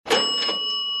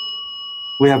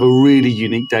we have a really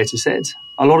unique data set.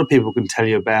 A lot of people can tell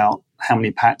you about how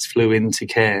many packs flew into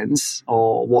Cairns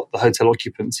or what the hotel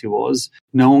occupancy was.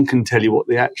 No one can tell you what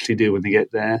they actually do when they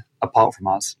get there, apart from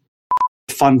us.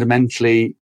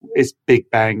 Fundamentally, it's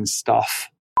big bang stuff.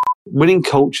 Winning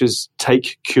cultures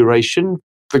take curation.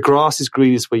 The grass is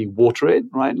greenest where you water it,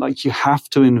 right? Like, you have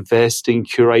to invest in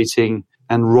curating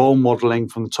and role modeling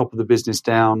from the top of the business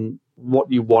down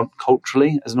what you want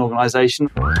culturally as an organisation.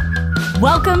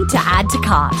 Welcome to Add to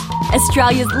Cart,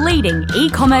 Australia's leading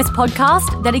e-commerce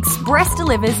podcast that express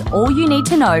delivers all you need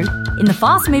to know in the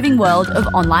fast-moving world of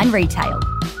online retail.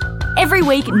 Every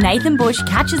week, Nathan Bush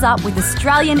catches up with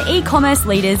Australian e-commerce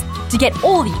leaders to get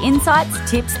all the insights,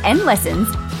 tips and lessons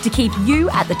to keep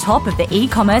you at the top of the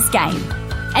e-commerce game.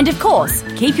 And of course,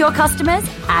 keep your customers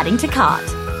adding to cart.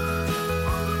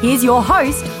 Here's your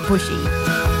host, Bushy.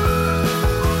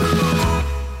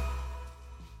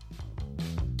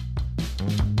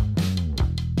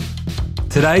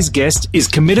 Today's guest is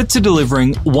committed to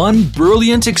delivering one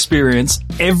brilliant experience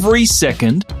every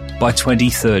second by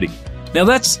 2030. Now,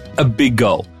 that's a big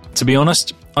goal. To be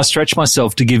honest, I stretch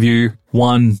myself to give you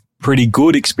one pretty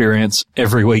good experience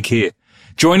every week here.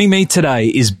 Joining me today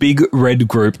is Big Red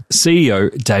Group CEO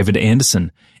David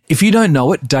Anderson. If you don't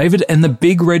know it, David and the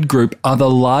Big Red Group are the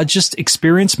largest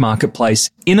experience marketplace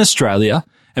in Australia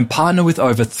and partner with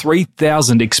over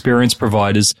 3,000 experience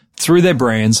providers through their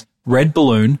brands Red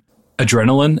Balloon,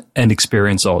 Adrenaline and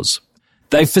Experience Oz.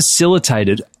 They've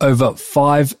facilitated over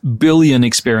 5 billion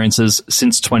experiences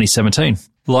since 2017.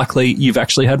 Likely you've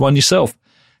actually had one yourself.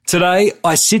 Today,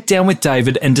 I sit down with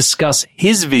David and discuss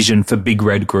his vision for Big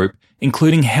Red Group,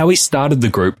 including how he started the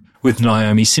group with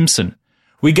Naomi Simpson.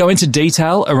 We go into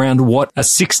detail around what a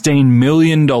 $16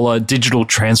 million digital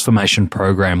transformation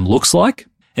program looks like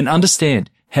and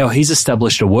understand how he's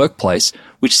established a workplace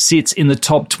which sits in the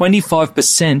top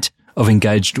 25% of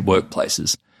engaged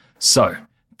workplaces. So,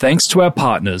 thanks to our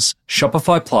partners,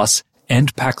 Shopify Plus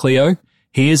and Packleo,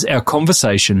 here's our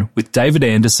conversation with David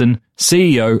Anderson,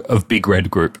 CEO of Big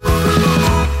Red Group.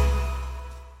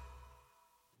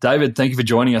 David, thank you for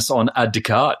joining us on Add to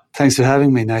Cart. Thanks for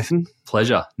having me, Nathan.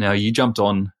 Pleasure. Now, you jumped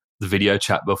on the video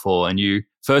chat before and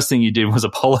first thing you did was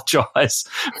apologise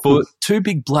for 2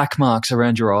 big black marks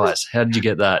around your eyes. How did you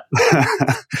get that?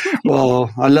 Well,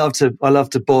 I love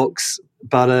to box,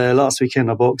 but last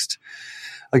weekend I boxed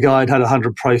a guy who'd had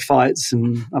 100 pro fights,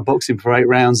 and I boxed him for 8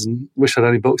 rounds and wish I'd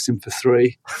only boxed him for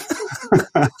 3.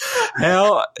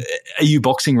 How are you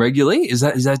boxing regularly? Is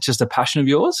that just a passion of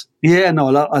yours? Yeah,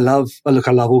 no, I love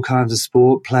all kinds of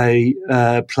sport. Play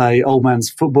old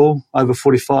man's football, over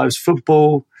 45s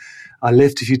football. I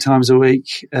lift a few times a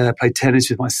week. Play tennis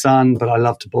with my son, but I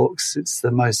love to box. It's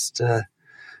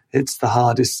it's the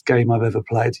hardest game I've ever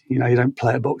played. You know, you don't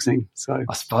play at boxing. So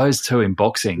I suppose too, in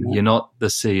boxing, You're not the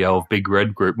CEO of Big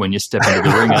Red Group when you step into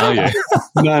the ring, are you?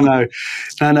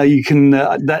 No. You can.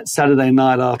 That Saturday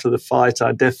night after the fight,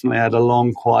 I definitely had a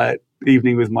long, quiet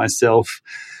evening with myself,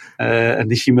 and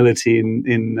the humility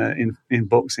in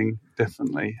boxing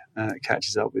definitely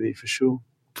catches up with you for sure.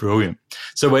 Brilliant.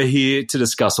 So we're here to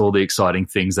discuss all the exciting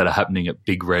things that are happening at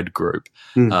Big Red Group.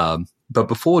 But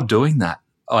before doing that,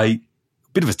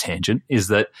 bit of a tangent is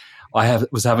that I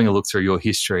was having a look through your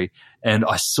history and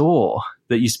I saw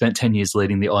that you spent 10 years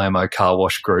leading the IMO Car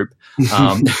Wash Group.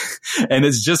 And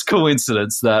it's just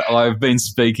coincidence that I've been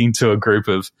speaking to a group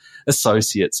of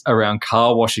associates around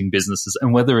car washing businesses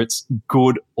and whether it's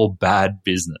good or bad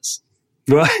business.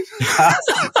 Right.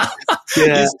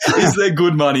 Yeah. Is there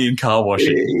good money in car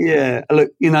washing? Yeah.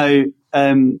 Look,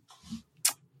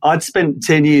 I'd spent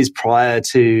 10 years prior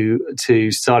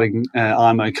to starting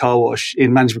IMO Car Wash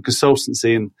in management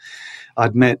consultancy, and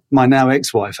I'd met my now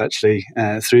ex-wife actually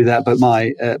through that.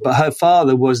 But her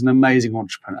father was an amazing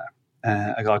entrepreneur,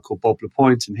 a guy called Bob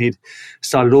Lapointe, and he'd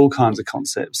started all kinds of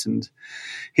concepts. And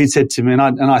he'd said to me, and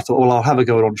I thought, well, I'll have a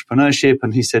go at entrepreneurship.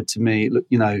 And he said to me, look,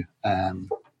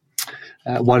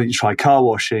 why don't you try car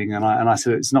washing? And I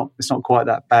said, it's not quite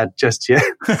that bad just yet.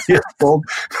 Yeah, Bob.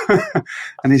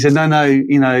 And he said, no,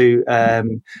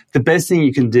 the best thing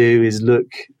you can do is look,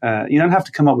 you don't have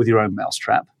to come up with your own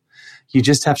mousetrap. You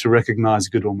just have to recognize a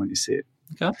good one when you see it.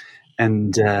 Okay.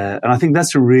 And I think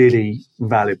that's a really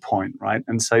valid point, right?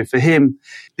 And so for him,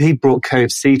 he brought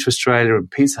KFC to Australia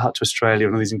and Pizza Hut to Australia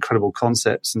and all these incredible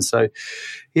concepts. And so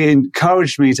he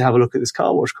encouraged me to have a look at this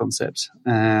car wash concept.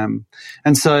 And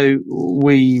so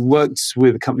we worked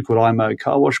with a company called IMO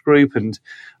Car Wash Group, and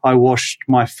I washed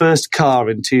my first car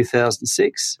in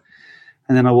 2006.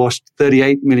 And then I washed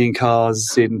 38 million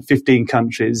cars in 15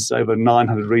 countries, over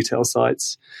 900 retail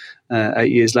sites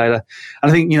 8 years later.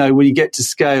 And I think, when you get to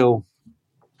scale,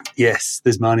 yes,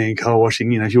 there's money in car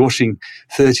washing. If you're washing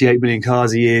 38 million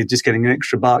cars a year, just getting an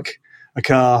extra buck a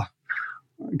car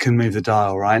can move the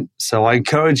dial, right? So I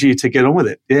encourage you to get on with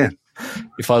it. Yeah.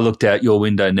 If I looked out your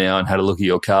window now and had a look at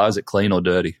your car, is it clean or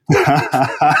dirty?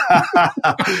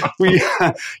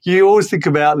 You always think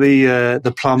about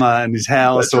the plumber and his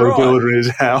house. That's or right. The builder in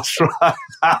his house, right?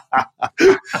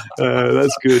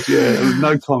 That's good. Yeah,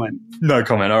 no comment. No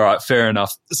comment. All right, fair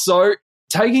enough. So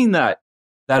taking that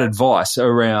advice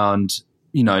around,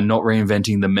 not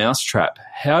reinventing the mousetrap,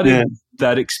 how did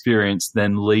that experience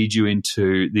then lead you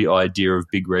into the idea of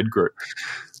Big Red Group?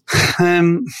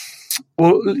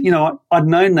 Well, I'd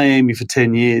known Naomi for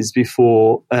 10 years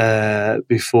before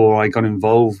I got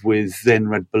involved with then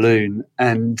Red Balloon.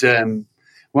 And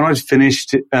when I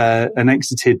finished and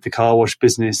exited the car wash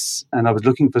business and I was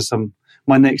looking for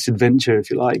my next adventure, if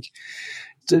you like,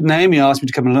 Naomi asked me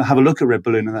to come and have a look at Red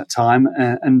Balloon at that time.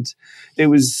 And it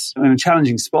was in a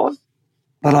challenging spot,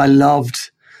 but I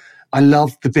loved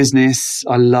the business.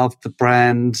 I loved the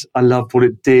brand. I loved what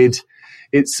it did.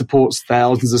 It supports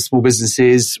thousands of small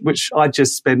businesses, which I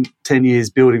just spent 10 years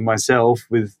building myself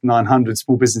with 900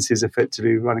 small businesses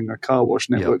effectively running a car wash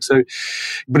network. Yep.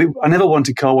 I never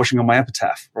wanted car washing on my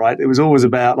epitaph, right? It was always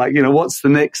about what's the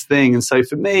next thing? And so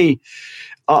for me,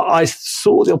 I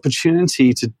saw the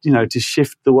opportunity to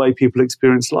shift the way people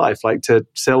experience life, like to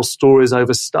sell stories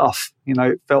over stuff.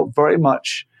 It felt very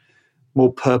much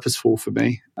more purposeful for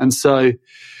me. And so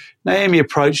Naomi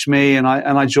approached me and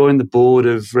I joined the board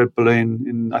of Red Balloon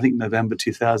in, I think, November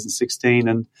 2016.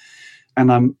 And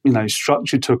I'm,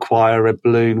 structured to acquire Red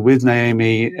Balloon with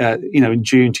Naomi, in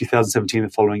June 2017, the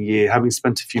following year, having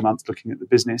spent a few months looking at the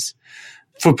business.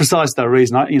 For precisely that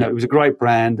reason, it was a great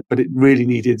brand, but it really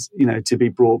needed, to be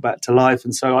brought back to life.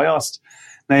 And so I asked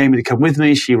Naomi to come with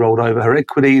me. She rolled over her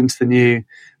equity into the new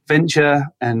venture.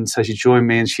 And so she joined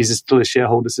me and she's still a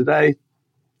shareholder today.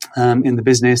 In the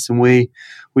business, and we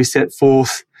set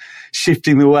forth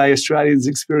shifting the way Australians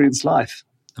experience life.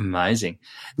 Amazing.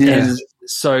 Yeah. And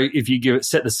so if you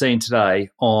set the scene today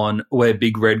on where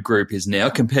Big Red Group is now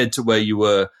compared to where you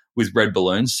were with Red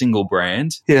Balloon, single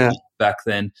brand back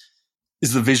then,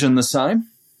 is the vision the same?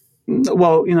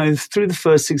 Well, through the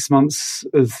first 6 months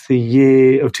of the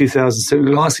year of 2007,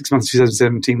 the last 6 months of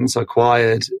 2017, once I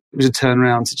acquired, it was a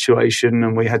turnaround situation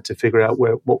and we had to figure out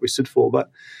what we stood for.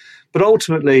 But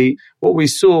ultimately, what we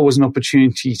saw was an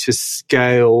opportunity to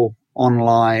scale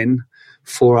online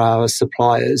for our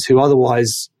suppliers who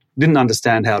otherwise didn't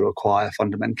understand how to acquire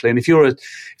fundamentally. And if you're a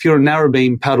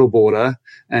narrowbeam paddleboarder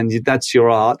and that's your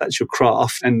art, that's your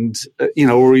craft, and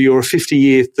or you're a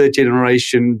 50-year, third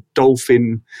generation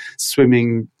dolphin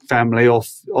swimming family off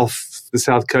the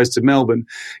south coast of Melbourne,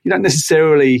 you don't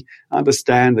necessarily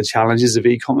understand the challenges of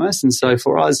e-commerce. And so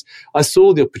for us, I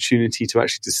saw the opportunity to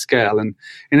actually scale. And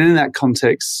in that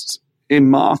context, in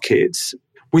markets,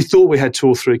 we thought we had 2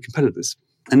 or 3 competitors.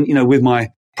 And, with my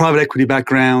private equity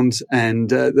background and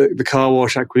the car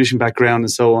wash acquisition background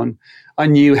and so on, I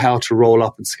knew how to roll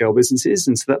up and scale businesses.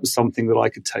 And so that was something that I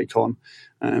could take on.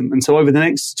 And so over the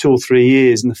next 2 or 3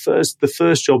 years, and the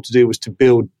first job to do was to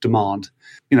build demand,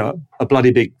 a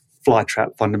bloody big fly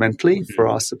trap fundamentally for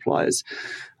our suppliers,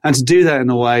 and to do that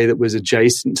in a way that was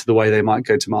adjacent to the way they might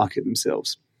go to market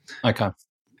themselves. Okay.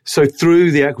 So through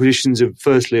the acquisitions of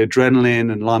firstly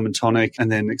Adrenaline and Lime and Tonic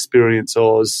and then Experience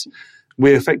Oz,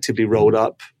 we effectively rolled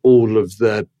up all of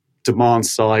the demand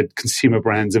side consumer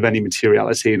brands of any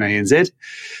materiality in ANZ.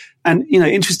 And,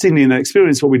 interestingly in that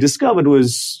experience, what we discovered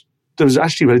was there was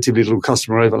actually relatively little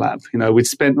customer overlap. We'd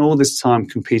spent all this time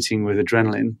competing with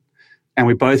Adrenaline, and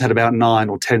we both had about 9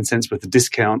 or 10 cents worth of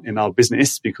discount in our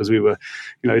business because we were,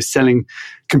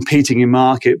 competing in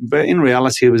market. But in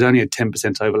reality, it was only a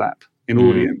 10% overlap in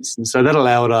audience. And so that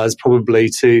allowed us probably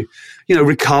to,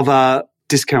 recover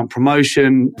discount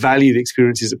promotion, value the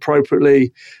experiences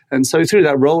appropriately. And so through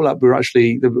that roll-up, there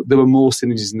were more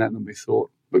synergies in that than we thought.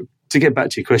 But to get back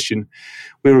to your question,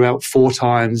 we were about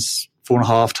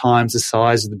 4.5 times the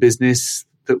size of the business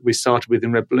that we started with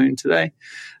in Red Balloon today.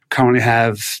 Currently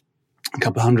have a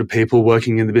couple of hundred people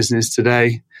working in the business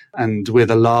today, and we're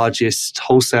the largest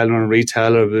wholesaler and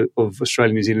retailer of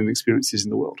Australian New Zealand experiences in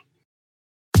the world.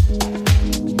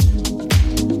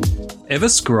 Ever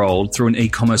scrolled through an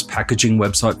e-commerce packaging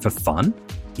website for fun?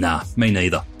 Nah, me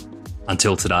neither.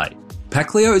 Until today.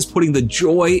 Packleo is putting the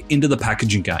joy into the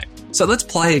packaging game. So let's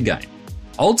play a game.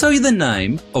 I'll tell you the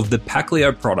name of the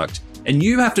Packleo product, and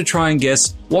you have to try and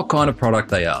guess what kind of product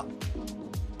they are.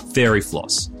 Fairy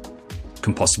Floss,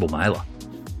 compostable mailer,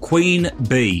 Queen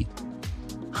Bee,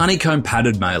 honeycomb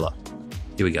padded mailer.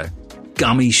 Here we go.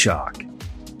 Gummy Shark,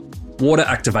 water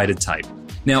activated tape.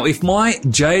 Now, if my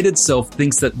jaded self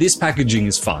thinks that this packaging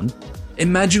is fun,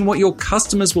 imagine what your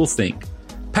customers will think.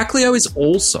 Packlio is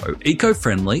also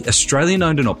eco-friendly,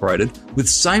 Australian-owned and operated, with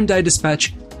same-day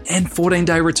dispatch and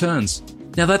 14-day returns.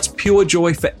 Now that's pure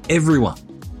joy for everyone.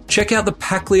 Check out the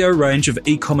Packlio range of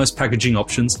e-commerce packaging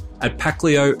options at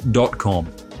packlio.com.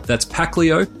 That's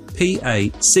Packlio,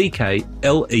 Packleo,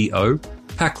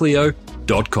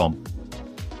 packlio.com.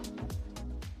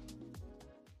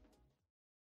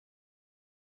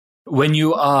 When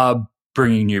you are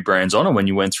bringing new brands on, or when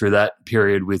you went through that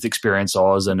period with Experience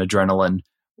Oz and Adrenaline,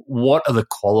 what are the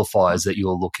qualifiers that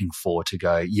you're looking for to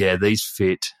go, yeah, these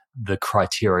fit the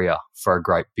criteria for a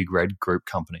great big red group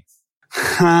company?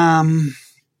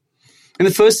 In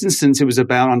the first instance, it was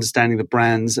about understanding the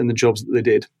brands and the jobs that they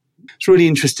did. It's really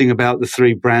interesting about the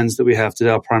three brands that we have today,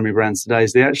 our primary brands today,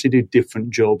 is they actually do different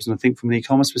jobs. And I think from an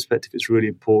e-commerce perspective, it's really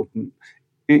important,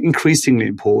 increasingly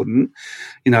important,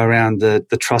 around the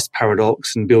trust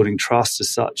paradox and building trust as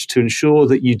such, to ensure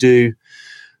that you do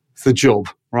the job,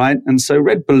 right? And so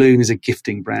Red Balloon is a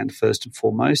gifting brand, first and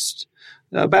foremost.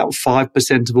 About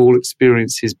 5% of all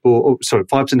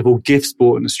 5% of all gifts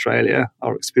bought in Australia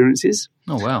are experiences.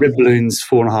 Oh, wow. Red Balloon's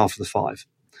 4.5 of the 5.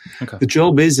 Okay. The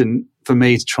job isn't for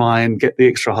me to try and get the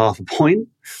extra half a point.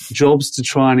 The job's to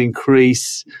try and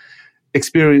increase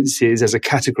experiences as a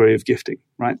category of gifting,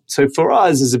 right? So for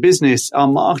us as a business, our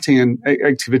marketing and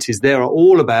activities there are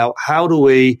all about how do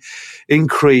we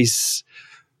increase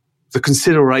the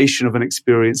consideration of an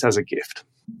experience as a gift.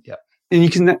 Yeah. And you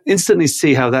can instantly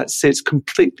see how that sits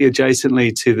completely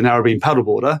adjacently to the Narrabeen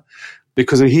paddleboarder,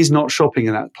 because he's not shopping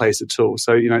in that place at all.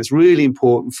 So, it's really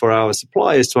important for our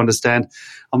suppliers to understand,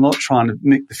 I'm not trying to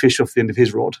nick the fish off the end of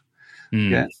his rod.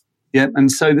 Yeah. Yeah. And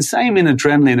so the same in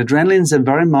Adrenaline. Adrenaline's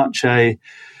very much a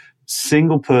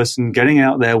single person getting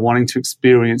out there wanting to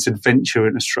experience adventure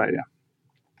in Australia.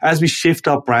 As we shift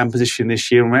our brand position this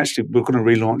year, and we're going to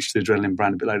relaunch the Adrenaline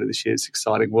brand a bit later this year. It's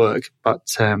exciting work.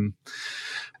 But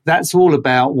that's all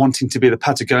about wanting to be the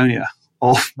Patagonia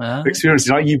of experiences.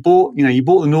 Like you bought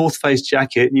the North Face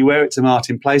jacket and you wear it to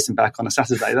Martin Place and back on a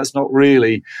Saturday. That's not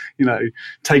really,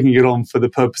 taking it on for the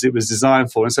purpose it was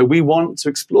designed for. And so we want to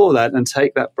explore that and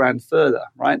take that brand further,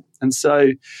 right? And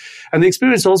the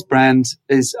Experience Oz brand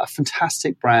is a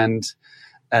fantastic brand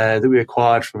that we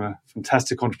acquired from a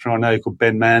fantastic entrepreneur I know called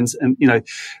Ben Mans. And,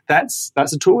 that's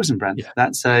a tourism brand.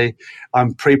 Yeah.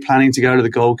 I'm pre-planning to go to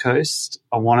the Gold Coast.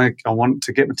 I want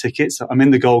to get my tickets. I'm in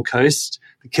the Gold Coast.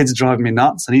 The kids are driving me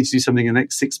nuts. I need to do something in the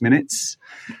next 6 minutes.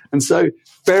 And so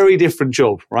very different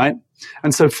job, right?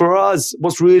 And so for us,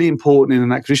 what's really important in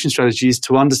an acquisition strategy is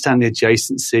to understand the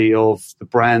adjacency of the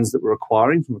brands that we're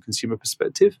acquiring from a consumer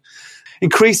perspective.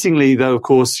 Increasingly, though, of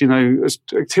course,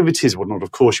 activities, well, not of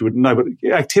course, you wouldn't know, but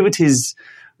activities,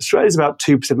 Australia's about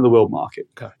 2% of the world market.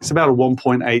 Okay. It's about a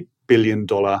 $1.8 billion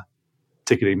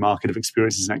ticketing market of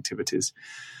experiences and activities.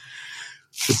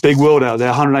 It's a big world out there,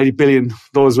 $180 billion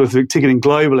worth of ticketing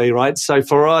globally, right? So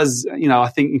for us, I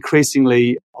think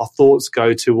increasingly our thoughts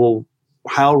go to, well,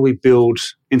 how do we build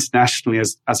internationally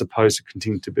as opposed to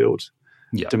continue to build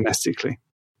domestically?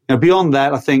 Now, beyond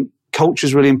that, I think culture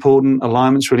is really important,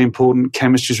 alignment's really important,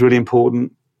 chemistry is really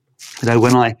important.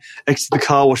 When I exited the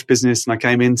car wash business and I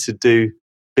came in to do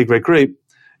Big Red Group,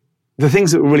 the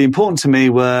things that were really important to me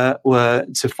were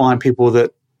to find people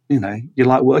that, you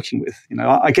like working with.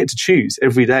 I get to choose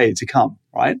every day to come,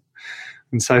 right?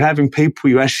 And so having people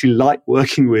you actually like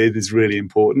working with is really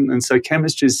important. And so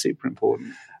chemistry is super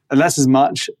important. And that's as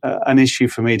much an issue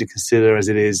for me to consider as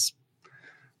it is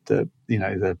the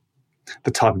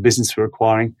type of business we're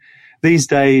acquiring. These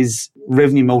days,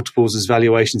 revenue multiples as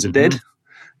valuations are dead.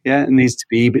 Yeah, it needs to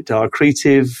be EBITDA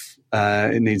accretive.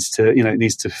 It needs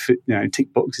to fit,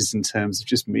 tick boxes in terms of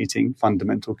just meeting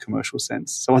fundamental commercial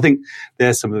sense. So I think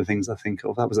there's some of the things I think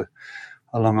of. That was a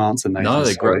long answer, Nathan. No,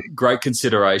 they're great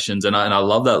considerations. And I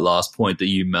love that last point that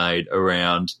you made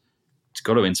around it's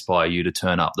got to inspire you to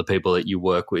turn up the people that you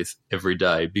work with every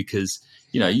day, because,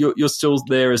 you're still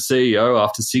there as CEO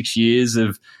after 6 years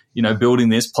of, building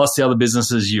this, plus the other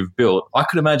businesses you've built. I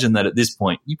could imagine that at this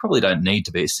point, you probably don't need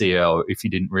to be a CEO if you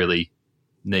didn't really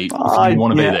if you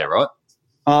want to be there, right?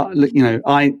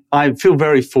 I feel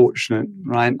very fortunate,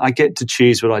 right? I get to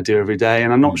choose what I do every day,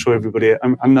 and I'm not sure everybody,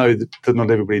 I know that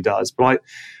not everybody does, but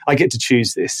I get to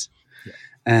choose this.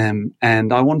 Yeah.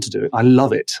 And I want to do it. I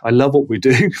love it. I love what we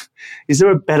do. Is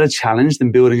there a better challenge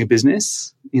than building a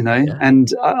business? Yeah.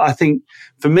 And I think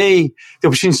for me, the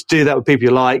opportunity to do that with people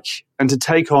you like and to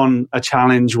take on a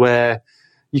challenge where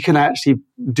you can actually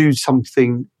do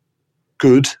something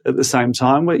good at the same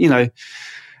time, where,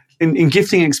 in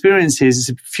gifting experiences, it's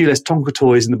a few less Tonka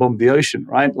toys in the bottom of the ocean,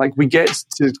 right? Like we get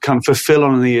to kind of fulfill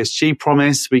on an ESG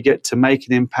promise. We get to make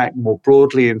an impact more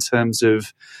broadly in terms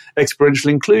of experiential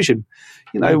inclusion.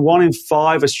 1 in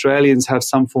 5 Australians have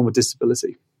some form of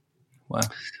disability. Wow.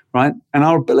 Right? And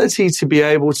our ability to be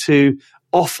able to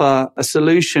offer a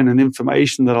solution and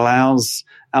information that allows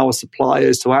our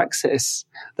suppliers to access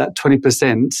that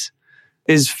 20%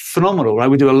 is phenomenal, right?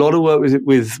 We do a lot of work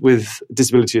with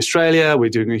Disability Australia. We're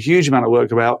doing a huge amount of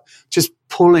work about just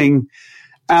pulling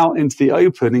out into the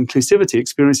open inclusivity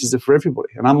experiences for everybody.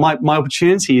 And my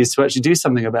opportunity is to actually do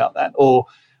something about that, or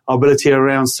our ability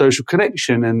around social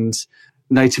connection and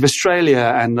Native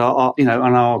Australia and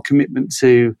our commitment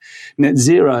to net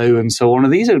zero and so on.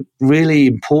 And these are really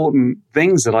important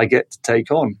things that I get to take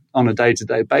on a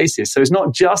day-to-day basis. So it's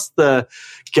not just the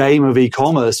game of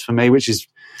e-commerce for me, which is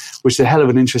a hell of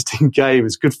an interesting game.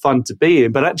 It's good fun to be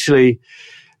in. But actually,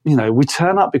 we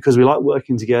turn up because we like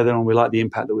working together and we like the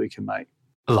impact that we can make.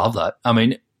 I love that. I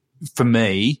mean, for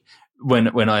me,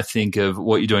 when I think of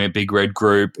what you're doing at Big Red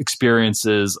Group,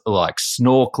 experiences like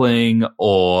snorkeling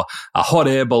or a hot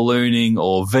air ballooning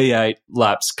or V8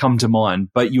 laps come to mind.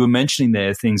 But you were mentioning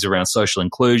there things around social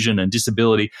inclusion and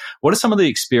disability. What are some of the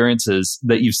experiences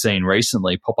that you've seen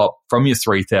recently pop up from your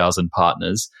 3,000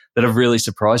 partners that have really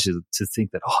surprised you to think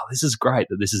that, this is great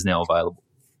that this is now available?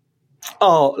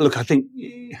 Oh, look, I think,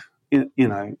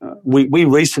 we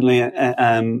recently,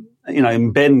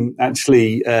 and Ben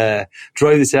actually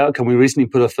drove this outcome. We recently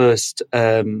put our first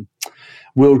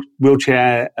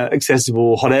wheelchair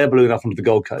accessible hot air balloon up onto the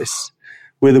Gold Coast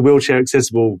with a wheelchair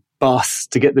accessible bus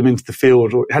to get them into the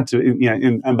field, or had to,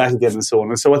 and back again and so on.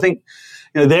 And so I think,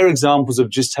 they're examples of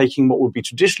just taking what would be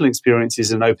traditional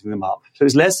experiences and opening them up. So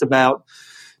it's less about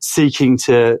seeking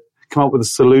to come up with a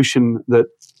solution that,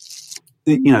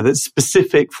 that's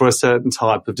specific for a certain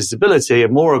type of disability,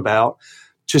 and more about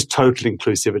just total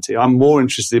inclusivity. I'm more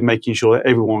interested in making sure that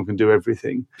everyone can do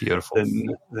everything. Beautiful.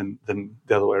 Than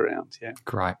the other way around. Yeah.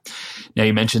 Great. Now,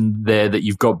 you mentioned there that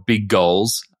you've got big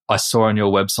goals. I saw on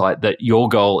your website that your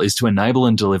goal is to enable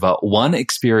and deliver one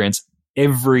experience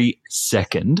every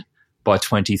second by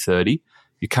 2030.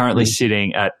 You're currently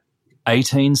sitting at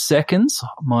 18 seconds,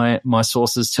 my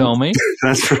sources tell me.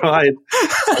 That's right.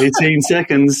 18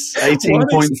 seconds,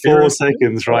 18.4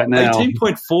 seconds right now.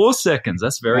 18.4 seconds.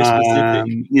 That's very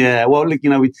specific. Yeah. Well, look,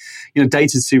 data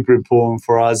is super important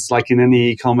for us, like in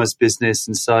any e-commerce business.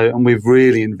 And we've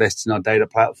really invested in our data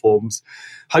platforms.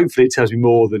 Hopefully it tells me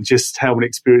more than just how many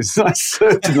experiences I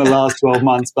served in the last 12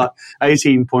 months, but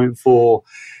 18.4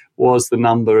 was the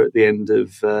number at the end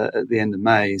of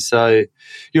May. So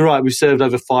you're right. We've served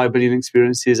over 5 billion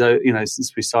experiences,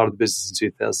 since we started the business in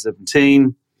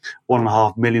 2017,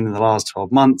 1.5 million in the last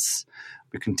 12 months.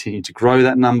 We continue to grow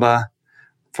that number.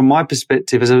 From my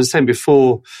perspective, as I was saying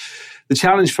before, the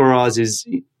challenge for us is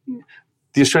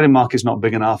the Australian market is not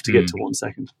big enough to get to 1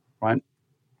 second, right?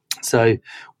 So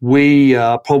we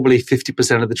are probably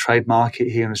 50% of the trade market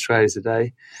here in Australia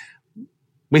today.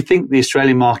 We think the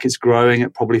Australian market's growing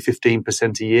at probably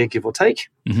 15% a year, give or take,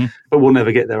 but we'll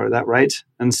never get there at that rate.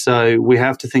 And so we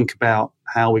have to think about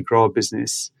how we grow our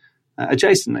business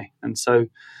adjacently. And so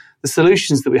the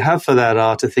solutions that we have for that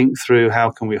are to think through how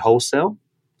can we wholesale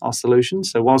our solutions.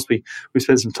 So whilst we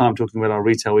spent some time talking about our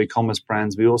retail e-commerce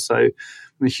brands, we also have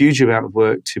a huge amount of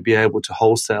work to be able to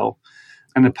wholesale.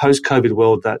 In a post-COVID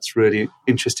world, that's really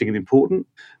interesting and important.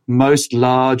 Most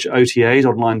large OTAs,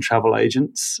 online travel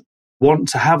agents, want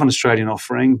to have an Australian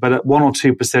offering, but at 1 or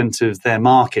 2% of their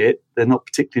market, they're not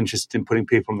particularly interested in putting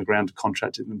people on the ground to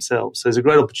contract it themselves. So there's a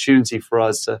great opportunity for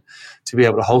us to be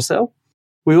able to wholesale.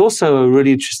 We also are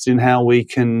really interested in how we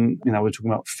can, we're talking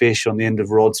about fish on the end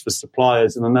of rods for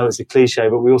suppliers, and I know it's a cliche,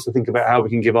 but we also think about how we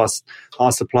can give our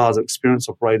suppliers, our experienced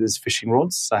operators, fishing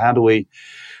rods. So how do we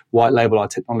white label our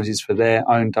technologies for their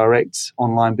own direct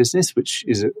online business, which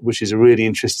is a really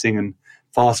interesting and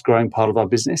fast-growing part of our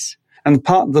business. And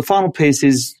the final piece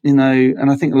is, and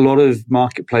I think a lot of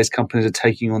marketplace companies are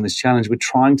taking on this challenge. We're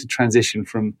trying to transition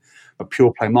from a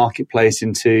pure play marketplace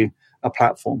into a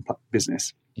platform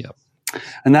business. Yep.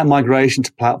 And that migration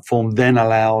to platform then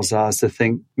allows us to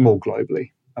think more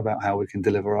globally about how we can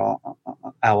deliver our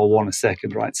 1 a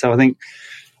second, right? So I think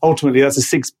ultimately that's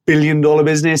a $6 billion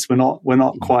business. We're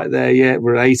not quite there yet.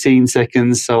 We're at 18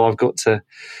 seconds, so I've got to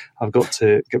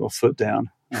get my foot down.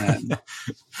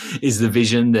 Is the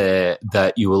vision there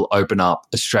that you will open up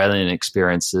Australian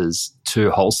experiences to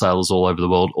wholesalers all over the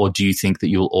world, or do you think that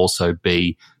you'll also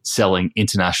be selling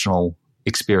international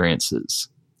experiences?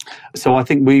 So I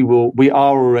think we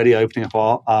are already opening up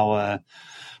our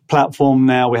platform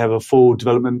now. We have a full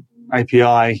development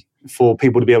API for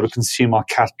people to be able to consume our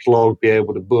catalog, be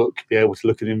able to book, be able to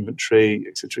look at inventory,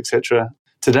 et cetera,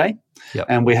 today. Yep.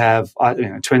 And we have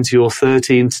 20 or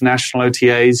 30 international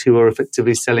OTAs who are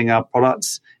effectively selling our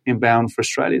products inbound for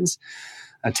Australians.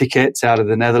 Tickets out of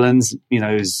the Netherlands,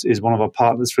 is one of our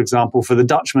partners, for example. For the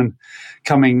Dutchman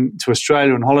coming to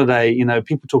Australia on holiday,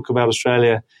 people talk about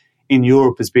Australia in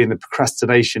Europe as being the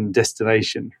procrastination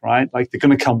destination, right? Like they're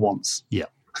going to come once. Yeah.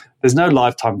 There's no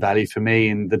lifetime value for me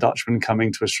in the Dutchman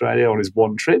coming to Australia on his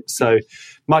one trip. So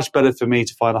much better for me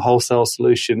to find a wholesale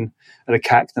solution at a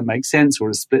CAC that makes sense or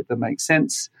a split that makes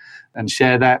sense and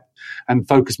share that and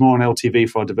focus more on LTV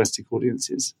for our domestic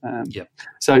audiences.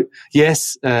 So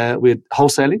yes, we're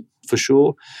wholesaling for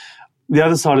sure. The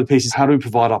other side of the piece is how do we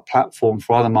provide our platform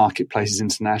for other marketplaces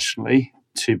internationally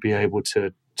to be able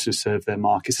to serve their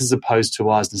markets as opposed to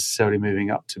us necessarily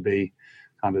moving up to be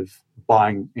kind of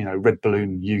buying, Red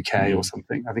Balloon UK or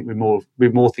something. I think we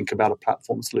more think about a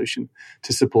platform solution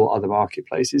to support other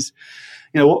marketplaces.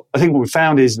 What we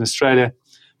found is in Australia,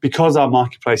 because our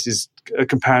marketplace is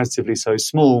comparatively so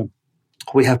small,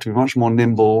 we have to be much more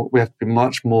nimble. We have to be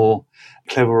much more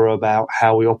clever about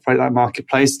how we operate that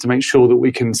marketplace to make sure that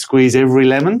we can squeeze every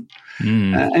lemon.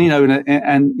 When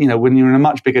you're in a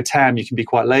much bigger TAM, you can be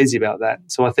quite lazy about that.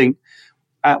 So I think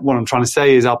what I'm trying to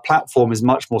say is our platform is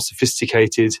much more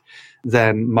sophisticated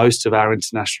than most of our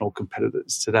international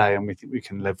competitors today, and we think we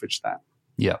can leverage that.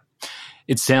 Yeah.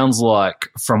 It sounds like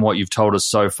from what you've told us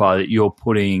so far that you're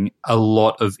putting a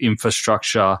lot of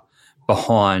infrastructure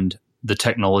behind the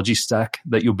technology stack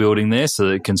that you're building there so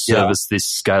that it can service this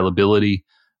scalability.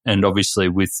 And obviously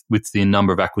with the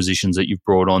number of acquisitions that you've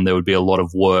brought on, there would be a lot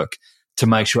of work to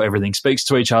make sure everything speaks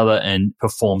to each other and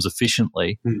performs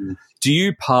efficiently. Mm-hmm. Do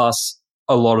you pass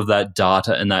a lot of that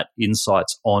data and that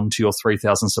insights on to your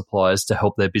 3,000 suppliers to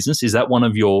help their business? Is that one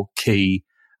of your key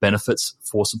benefits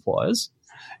for suppliers?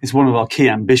 It's one of our key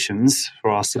ambitions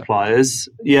for our suppliers.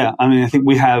 Yeah, I think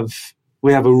we have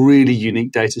a really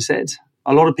unique data set.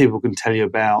 A lot of people can tell you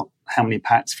about how many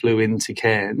pats flew into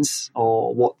Cairns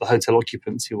or what the hotel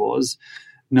occupancy was.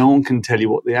 No one can tell you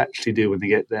what they actually do when they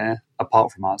get there,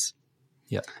 apart from us.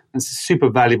 Yeah, it's super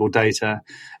valuable data.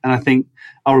 And I think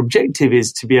our objective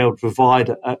is to be able to provide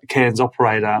a Cairns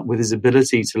operator with his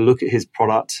ability to look at his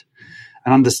product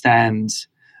and understand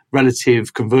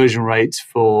relative conversion rates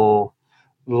for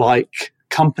like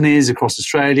companies across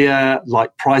Australia,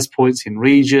 like price points in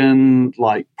region,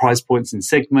 like price points in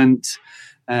segment,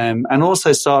 and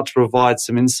also start to provide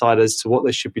some insight as to what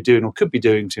they should be doing or could be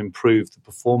doing to improve the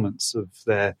performance of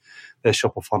their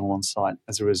shopper funnel on site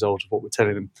as a result of what we're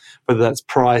telling them, whether that's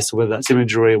price or whether that's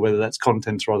imagery or whether that's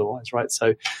content or otherwise, right?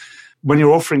 So when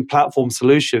you're offering platform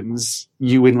solutions,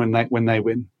 you win when they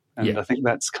win. And I think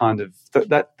that's kind of,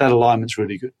 that alignment's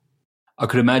really good. I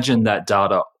could imagine that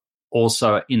data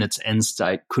also in its end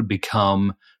state could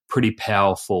become pretty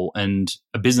powerful and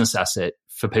a business asset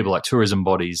for people like tourism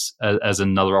bodies as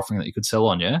another offering that you could sell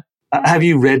on, yeah? Have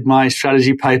you read my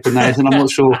strategy paper, Nathan? I'm not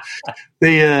sure.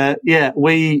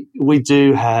 We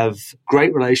do have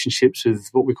great relationships with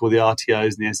what we call the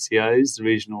RTOs and the STOs, the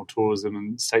regional tourism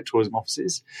and state tourism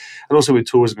offices, and also with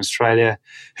Tourism Australia,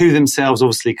 who themselves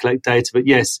obviously collect data. But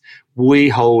yes, we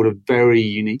hold a very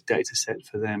unique data set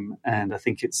for them, and I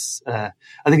think it's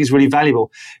really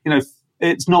valuable.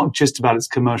 It's not just about its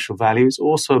commercial value; it's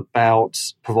also about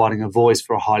providing a voice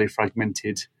for a highly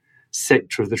fragmented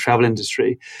sector of the travel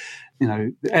industry.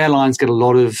 The airlines get a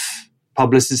lot of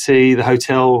publicity, the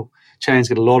hotel chains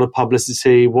get a lot of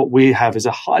publicity. What we have is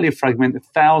a highly fragmented,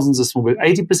 thousands of small,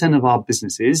 80% of our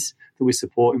businesses that we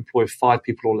support employ 5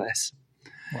 people or less.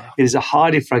 Wow. It is a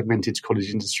highly fragmented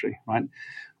cottage industry, right?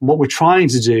 What we're trying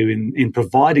to do in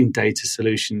providing data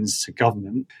solutions to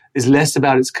government is less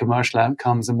about its commercial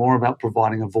outcomes and more about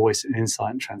providing a voice and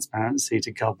insight and transparency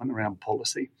to government around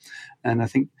policy. And I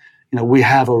think we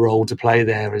have a role to play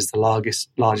there as the largest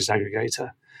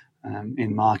aggregator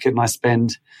in market. And I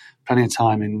spend plenty of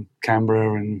time in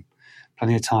Canberra and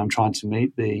plenty of time trying to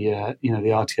meet the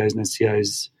RTOs and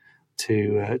STOs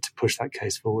to push that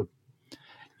case forward.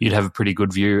 You'd have a pretty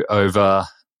good view over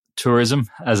tourism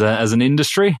as an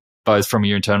industry, both from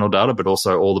your internal data, but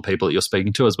also all the people that you're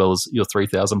speaking to, as well as your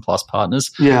 3,000 plus partners.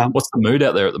 Yeah. What's the mood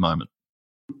out there at the moment?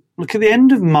 Look, at the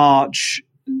end of March,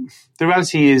 the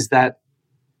reality is that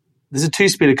there's a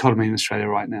 2-speed economy in Australia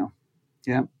right now,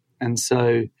 yeah, and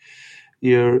so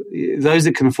those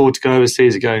that can afford to go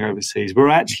overseas are going overseas. We're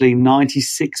actually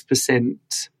 96%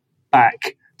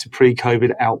 back to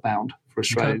pre-COVID outbound for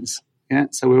Australians. Okay. Yeah,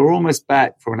 so we're almost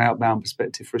back from an outbound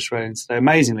perspective for Australians today.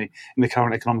 Amazingly, in the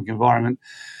current economic environment,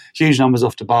 huge numbers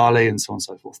off to Bali and so on and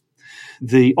so forth.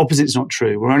 The opposite is not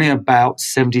true. We're only about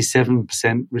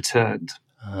 77% returned.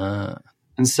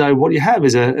 And so what you have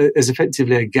is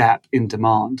effectively a gap in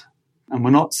demand. And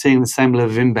we're not seeing the same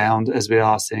level of inbound as we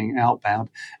are seeing outbound.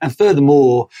 And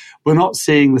furthermore, we're not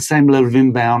seeing the same level of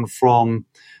inbound from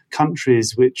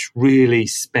countries which really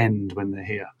spend when they're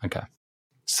here. Okay.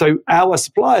 So our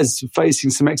suppliers are facing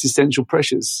some existential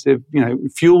pressures.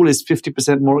 Fuel is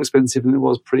 50% more expensive than it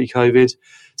was pre-COVID.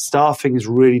 Staffing is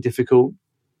really difficult.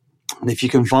 And if you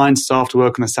can find staff to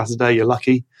work on a Saturday, you're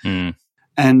lucky.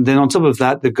 And then on top of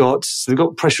that, they've got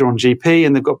pressure on GP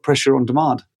and they've got pressure on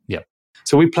demand.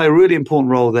 So we play a really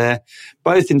important role there,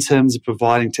 both in terms of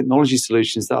providing technology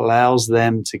solutions that allows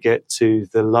them to get to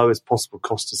the lowest possible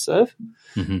cost to serve,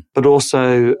 but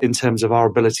also in terms of our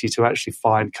ability to actually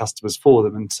find customers for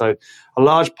them. And so a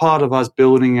large part of us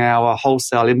building our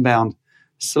wholesale inbound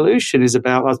solution is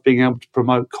about us being able to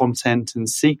promote content and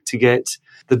seek to get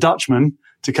the Dutchman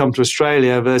to come to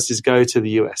Australia versus go to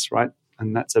the US, right?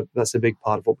 And that's a big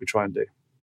part of what we try and do.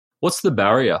 What's the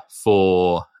barrier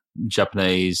for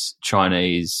Japanese,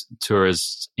 Chinese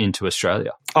tourists into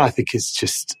Australia? I think it's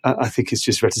just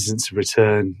reticence to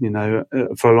return.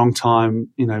 For a long time,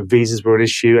 visas were an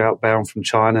issue outbound from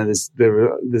China. There's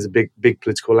a big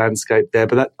political landscape there,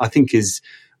 but that I think is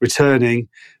returning.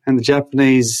 And the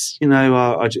Japanese,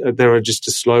 they're just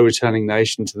a slow returning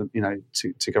nation to them,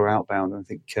 to go outbound. I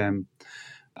think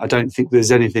I don't think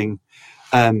there's anything.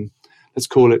 Let's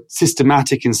call it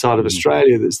systematic inside of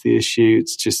Australia that's the issue.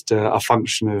 It's just a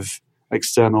function of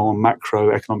external and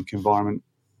macroeconomic environment.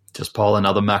 Just pile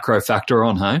another macro factor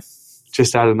on, hey?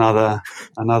 Just add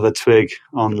another twig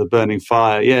on the burning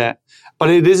fire, yeah. But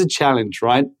it is a challenge,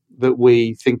 right, that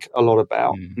we think a lot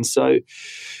about. And so,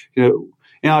 in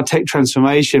our tech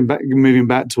transformation, moving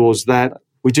back towards that,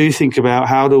 we do think about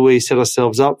how do we set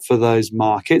ourselves up for those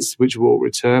markets, which will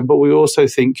return, but we also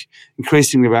think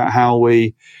increasingly about how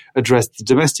we address the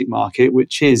domestic market,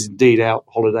 which is indeed out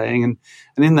holidaying. And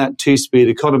in that two-speed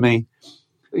economy,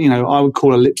 I would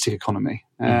call a lipstick economy.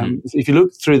 If you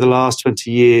look through the last 20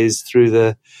 years, through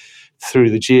the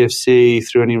GFC,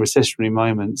 through any recessionary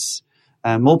moments,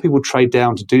 more people trade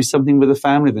down to do something with a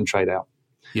family than trade out.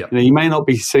 Yeah. You may not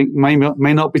be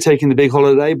taking the big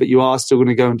holiday, but you are still going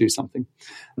to go and do something.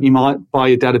 You might buy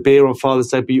your dad a beer on Father's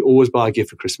Day, but you always buy a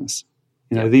gift for Christmas.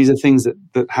 These are things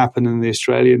that happen in the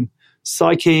Australian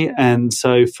psyche. And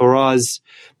so for us,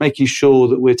 making sure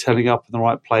that we're turning up in the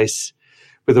right place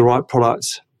with the right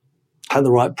product at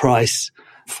the right price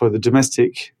for the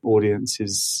domestic audience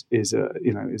is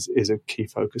a key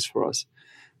focus for us.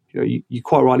 You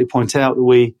quite rightly point out that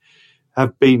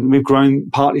we've grown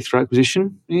partly through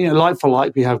acquisition. Like for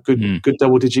like, we have good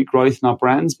double-digit growth in our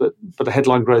brands, but the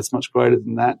headline growth is much greater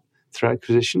than that through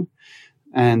acquisition.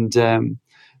 And the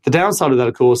downside of that,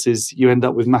 of course, is you end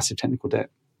up with massive technical debt.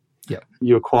 Yeah,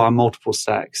 you acquire multiple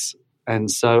stacks, and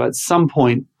so at some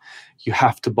point you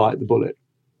have to bite the bullet.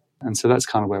 And so that's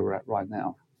kind of where we're at right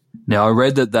now. Now, I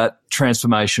read that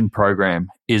transformation program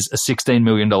is a $16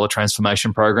 million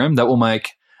transformation program that will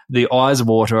make the eyes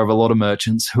water of a lot of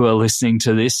merchants who are listening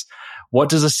to this. What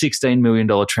does a $16 million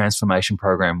transformation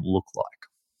program look like?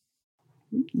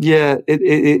 Yeah,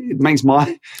 it makes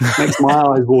my eyes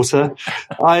water.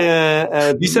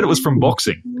 You said it was from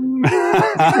boxing.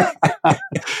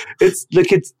 It's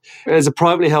as a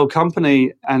privately held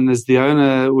company, and as the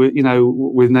owner,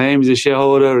 with Naomi as a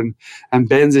shareholder and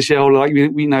Ben's a shareholder,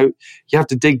 we know you have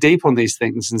to dig deep on these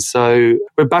things, and so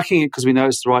we're backing it because we know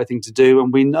it's the right thing to do,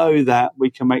 and we know that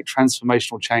we can make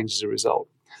transformational change as a result.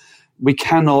 We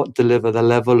cannot deliver the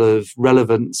level of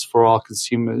relevance for our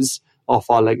consumers off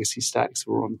our legacy stacks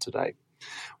we're on today.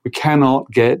 We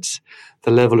cannot get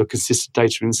the level of consistent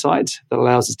data insight that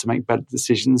allows us to make better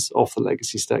decisions off the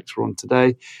legacy stacks we're on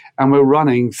today. And we're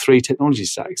running 3 technology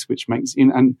stacks, which makes,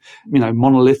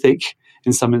 monolithic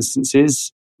in some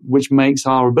instances, which makes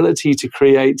our ability to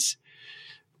create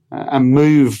and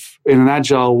move in an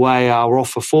agile way our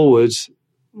offer forward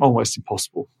almost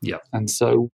impossible. Yeah. And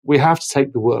so we have to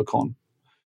take the work on.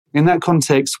 In that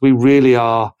context, we really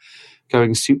are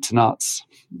going soup to nuts.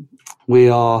 We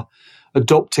are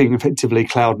adopting effectively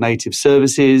cloud native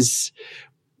services.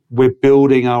 We're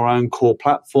building our own core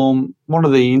platform. One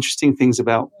of the interesting things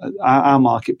about our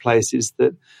marketplace is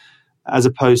that as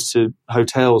opposed to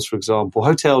hotels, for example,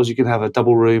 hotels, you can have a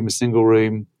double room, a single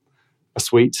room, a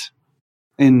suite.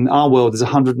 In our world, there's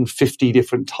 150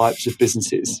 different types of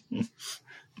businesses.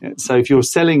 So if you're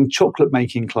selling chocolate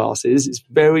making classes, it's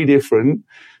very different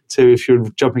to if you're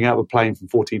jumping out of a plane from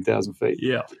 14,000 feet.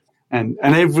 Yeah. and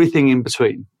everything in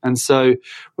between. And so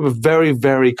we have a very,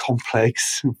 very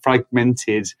complex,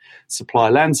 fragmented supply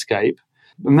landscape.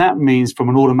 And that means from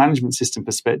an order management system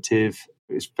perspective,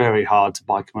 it's very hard to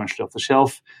buy commercially off the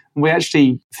shelf. And we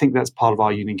actually think that's part of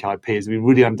our unique IP, is we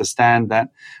really understand that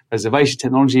reservation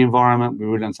technology environment, we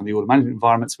really understand the order management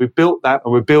environment. So we've built that,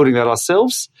 and we're building that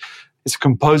ourselves. It's a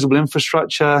composable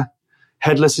infrastructure.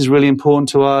 Headless is really important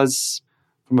to us.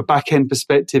 From a back-end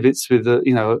perspective, it's with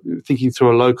thinking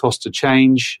through a low cost to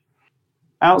change.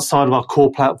 Outside of our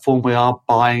core platform, we are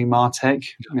buying MarTech,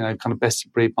 kind of best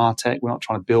of breed MarTech. We're not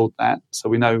trying to build that, so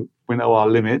we know our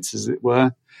limits, as it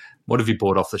were. What have you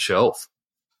bought off the shelf?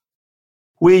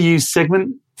 We use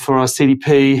Segment for our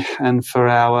CDP and for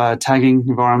our tagging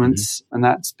environments, and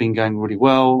that's been going really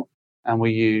well. And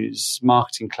we use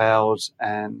Marketing Cloud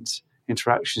and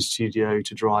Interaction Studio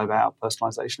to drive our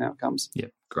personalization outcomes. Yeah,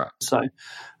 great. So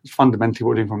fundamentally,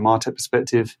 what we're doing from a MarTech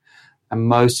perspective, and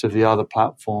most of the other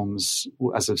platforms,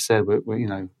 as I've said, we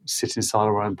sit inside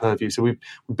our own purview. So we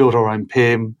built our own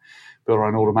PIM, built our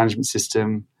own order management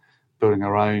system, building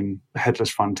our own headless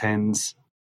front ends.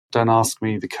 Don't ask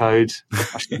me the code.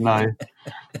 I should know.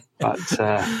 But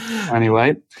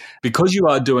anyway. Because you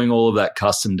are doing all of that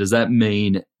custom, does that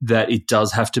mean that it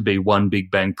does have to be one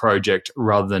big bang project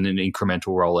rather than an incremental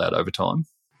rollout over time?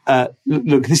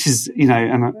 Look, this is,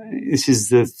 this is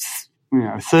the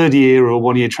third year or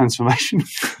 1 year transformation.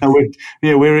 And we've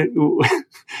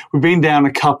been down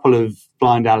a couple of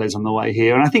blind alleys on the way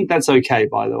here. And I think that's okay,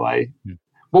 by the way. Yeah.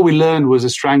 What we learned was a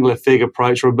strangler fig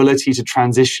approach, or ability to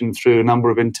transition through a number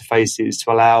of interfaces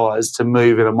to allow us to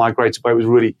move in a migrated way was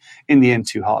really, in the end,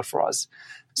 too hard for us.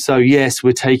 So yes,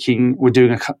 we're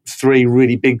doing 3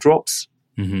 really big drops.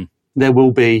 Mm-hmm. There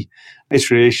will be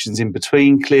iterations in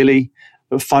between, clearly,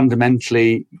 but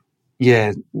fundamentally,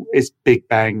 yeah, it's big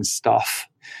bang stuff.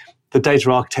 The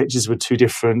data architectures were too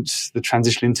different. The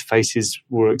transition interfaces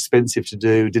were expensive to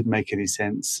do, didn't make any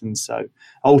sense. And so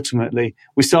ultimately,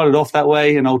 we started off that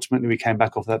way, and ultimately we came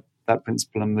back off that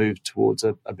principle and moved towards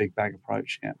a big bang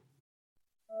approach. Yeah.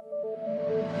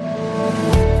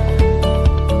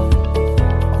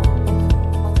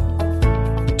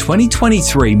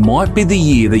 "2023 might be the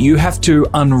year that you have to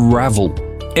unravel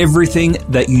everything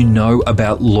that you know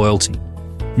about loyalty.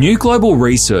 New global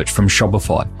research from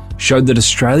Shopify showed that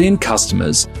Australian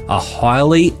customers are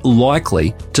highly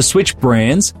likely to switch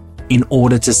brands in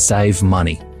order to save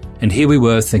money. And here we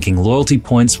were thinking loyalty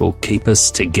points will keep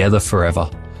us together forever.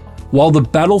 While the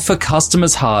battle for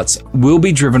customers' hearts will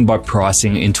be driven by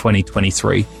pricing in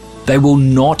 2023, they will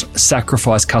not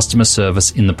sacrifice customer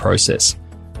service in the process.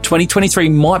 2023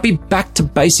 might be back to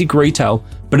basic retail,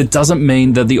 but it doesn't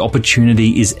mean that the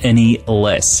opportunity is any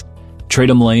less. Treat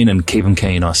them lean and keep them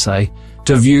keen, I say.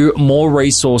 To view more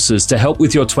resources to help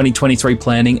with your 2023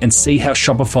 planning and see how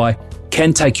Shopify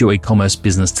can take your e-commerce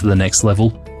business to the next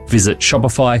level, visit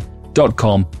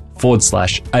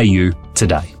shopify.com/AU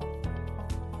today.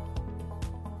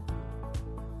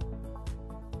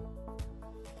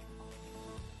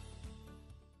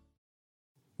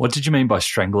 What did you mean by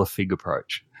strangler fig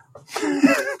approach?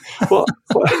 well,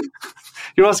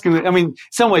 you're asking. I mean, in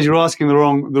some ways, you're asking the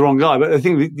wrong guy. But I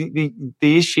think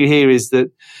the issue here is that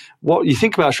what you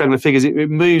think about strangler fig is it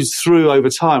moves through over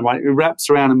time, right? It wraps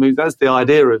around and moves. That's the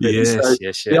idea of it.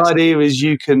 Yes. The idea is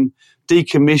you can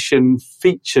decommission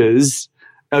features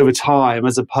over time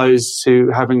as opposed to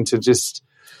having to just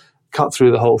cut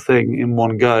through the whole thing in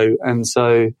one go. And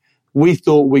so we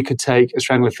thought we could take a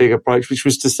strangler fig approach, which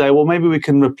was to say, well, maybe we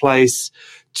can replace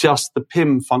just the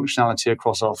PIM functionality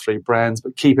across our 3 brands,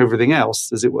 but keep everything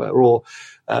else, as it were, or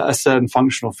a certain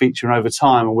functional feature, and over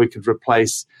time, and we could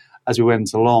replace as we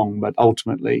went along. But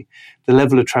ultimately, the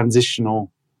level of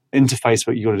transitional interface,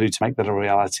 what you got to do to make that a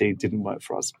reality, didn't work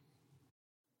for us.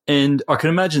 And I can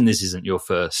imagine this isn't your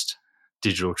first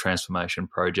digital transformation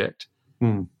project.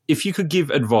 If you could give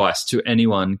advice to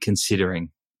anyone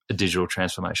considering a digital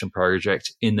transformation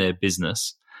project in their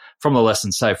business from the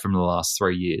lessons, say, from the last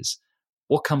 3 years,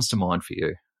 what comes to mind for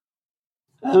you?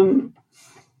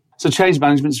 So change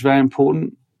management is very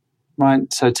important,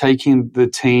 right? So taking the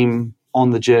team on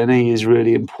the journey is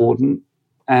really important.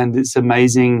 And it's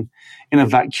amazing in a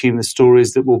vacuum the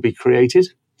stories that will be created.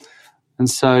 And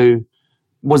so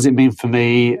what does it mean for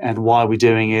me, and why are we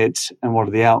doing it, and what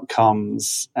are the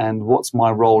outcomes, and what's my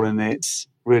role in it?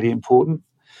 Really important.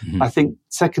 Mm-hmm. I think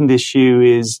second issue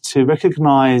is to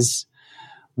recognize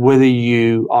whether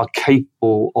you are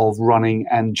capable of running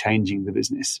and changing the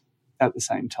business at the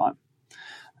same time.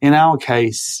 In our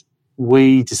case,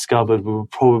 we discovered we were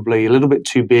probably a little bit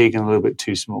too big and a little bit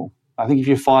too small. I think if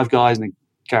you're 5 guys in a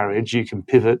garage, you can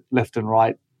pivot left and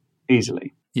right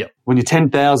easily. Yeah. When you're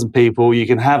 10,000 people, you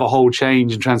can have a whole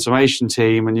change and transformation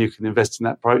team and you can invest in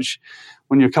that approach.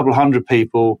 When you're a couple of hundred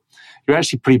people, you're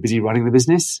actually pretty busy running the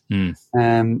business.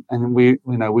 And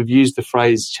we've used the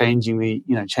phrase changing the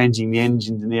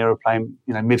engine in the aeroplane,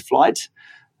 mid-flight,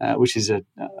 which is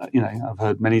I've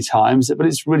heard many times, but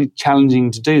it's really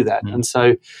challenging to do that. And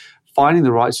so finding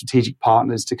the right strategic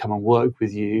partners to come and work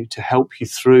with you to help you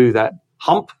through that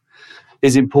hump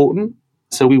is important.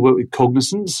 So we work with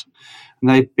Cognizant, and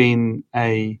they've been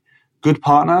a good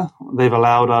partner. They've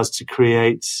allowed us to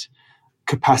create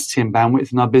capacity and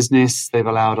bandwidth in our business. They've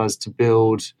allowed us to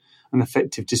build an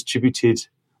effective distributed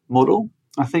model.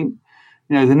 I think,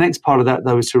 the next part of that,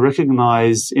 though, is to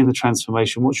recognize in the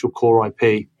transformation what's your core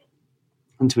IP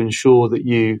and to ensure that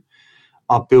you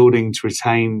are building to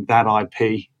retain that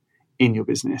IP in your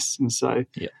business. And so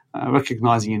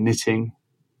recognizing your knitting,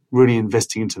 really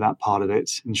investing into that part of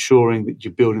it, ensuring that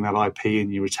you're building that IP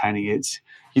and you're retaining it.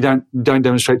 You don't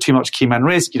demonstrate too much key man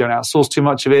risk. You don't outsource too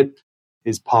much of it.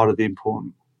 Is part of the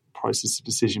important process of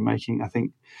decision making. I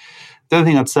think the other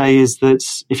thing I'd say is that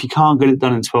if you can't get it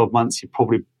done in 12 months, you're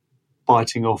probably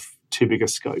biting off too big a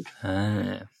scope.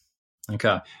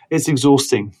 Okay. It's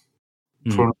exhausting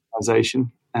for an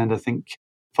organization. And I think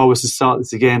if I was to start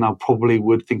this again, I probably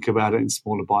would think about it in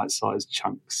smaller bite-sized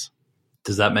chunks.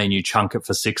 Does that mean you chunk it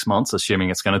for 6 months, assuming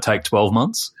it's going to take 12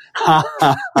 months?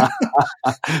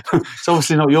 It's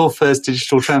obviously not your first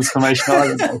digital transformation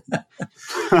either.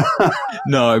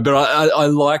 No, but I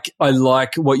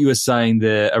like what you were saying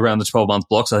there around the 12-month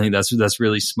blocks. I think that's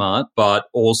really smart, but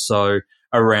also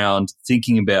around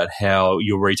thinking about how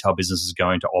your retail business is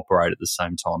going to operate at the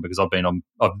same time. Because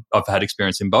I've had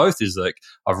experience in both. Is like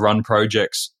I've run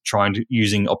projects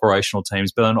using operational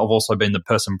teams, but then I've also been the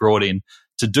person brought in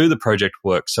to do the project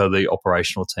work so the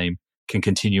operational team can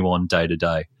continue on day to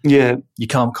day. Yeah. You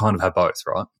can't kind of have both,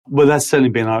 right? Well, that's certainly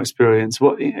been our experience.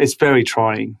 Well, it's very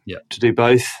trying to do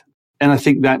both. And I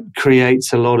think that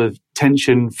creates a lot of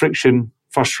tension, friction,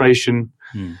 frustration,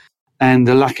 and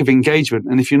a lack of engagement.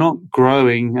 And if you're not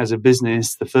growing as a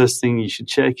business, the first thing you should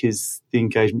check is the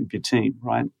engagement of your team,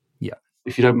 right? Yeah.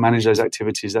 If you don't manage those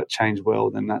activities that change well,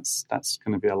 then that's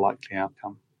going to be a likely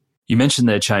outcome. You mentioned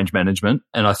their change management,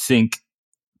 and I think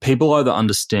people either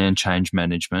understand change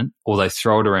management or they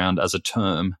throw it around as a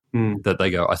term that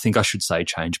they go, I think I should say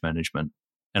change management,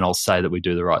 and I'll say that we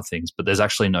do the right things, but there's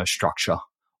actually no structure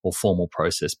or formal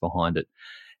process behind it.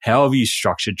 How have you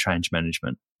structured change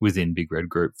management within Big Red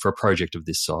Group for a project of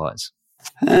this size?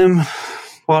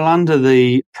 Well, under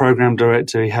the program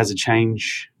director, he has a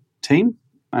change team,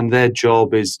 and their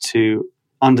job is to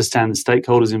understand the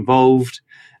stakeholders involved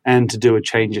and to do a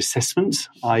change assessment,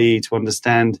 i.e. to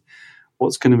understand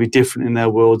what's going to be different in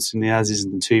their worlds in the as is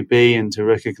and the to be, and to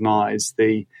recognize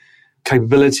the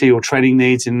capability or training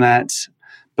needs in that,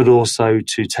 but also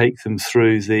to take them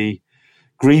through the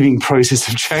grieving process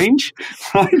of change.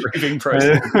 Right? Grieving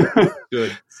process.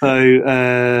 Good.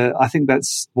 So I think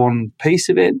that's one piece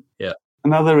of it. Yeah.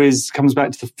 Another comes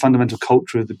back to the fundamental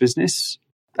culture of the business.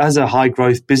 As a high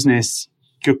growth business,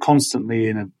 you're constantly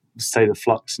in a state of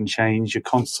flux and change. You're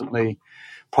constantly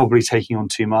probably taking on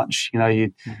too much. You're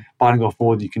biting off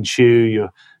more than you can chew.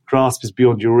 Your grasp is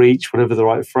beyond your reach, whatever the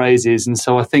right phrase is. And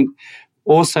so I think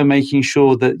also making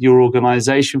sure that your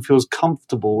organization feels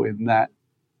comfortable in that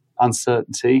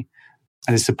uncertainty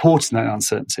and is supporting that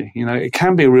uncertainty. It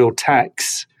can be a real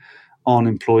tax on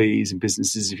employees and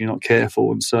businesses if you're not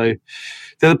careful. And so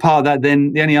the other part of that,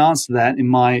 then the only answer to that in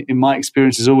my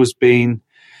experience has always been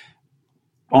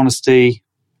honesty,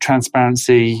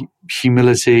 transparency,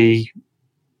 humility,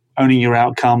 owning your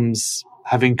outcomes,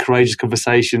 having courageous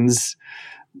conversations.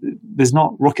 There's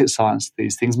not rocket science to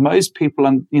these things. Most people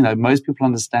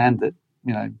understand that,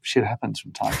 shit happens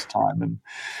from time to time.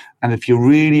 And if you're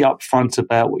really upfront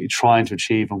about what you're trying to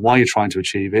achieve and why you're trying to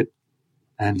achieve it,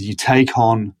 and you take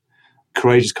on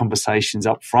courageous conversations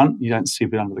up front, you don't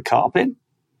sweep it under the carpet.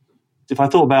 If I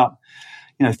thought about,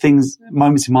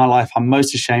 moments in my life I'm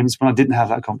most ashamed is when I didn't have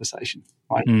that conversation,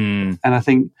 right? And I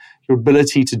think your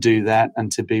ability to do that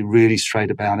and to be really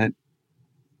straight about it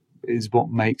is what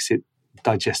makes it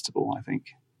digestible, I think.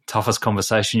 Toughest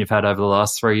conversation you've had over the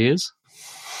last 3 years?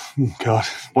 God,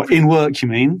 what, in work you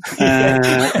mean? We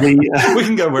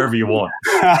can go wherever you want.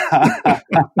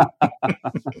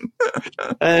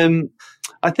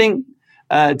 I think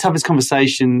toughest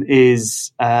conversation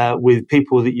is with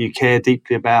people that you care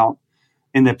deeply about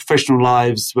in their professional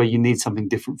lives, where you need something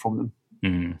different from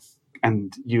them.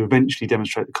 And you eventually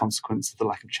demonstrate the consequence of the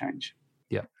lack of change.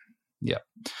 Yeah.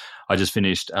 I just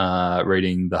finished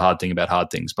reading The Hard Thing About Hard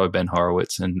Things by Ben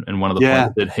Horowitz, and one of the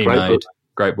points that he made,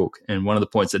 great book, and one of the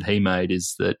points that he made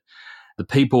is that the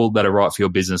people that are right for your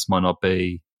business might not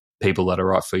be people that are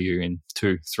right for you in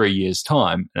 2-3 years'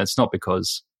 time. And it's not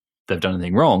because they've done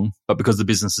anything wrong, but because the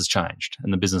business has changed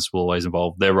and the business will always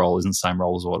evolve. Their role isn't the same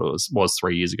role as what it was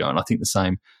 3 years ago. And I think the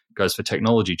same goes for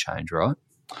technology change, right?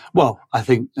 Well, I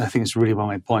think it's a really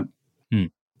well-made point.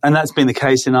 And that's been the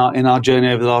case in our journey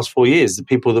over the last 4 years. The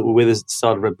people that were with us at the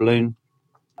start of Red Balloon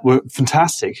were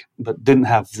fantastic, but didn't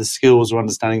have the skills or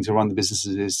understanding to run the business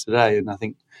as it is today. And I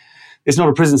think it's not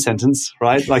a prison sentence,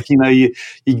 right? Like, you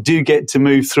do get to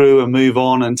move through and move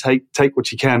on and take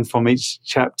what you can from each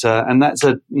chapter. And that's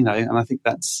and I think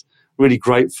that's really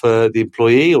great for the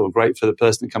employee or great for the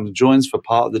person that comes and joins for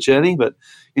part of the journey, but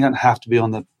you don't have to be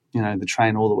on the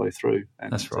train all the way through.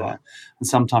 And, that's right. And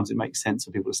sometimes it makes sense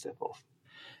for people to step off.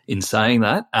 In saying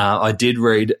that, I did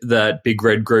read that Big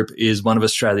Red Group is one of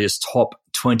Australia's top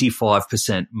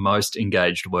 25% most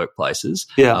engaged workplaces,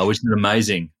 which is an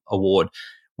amazing award.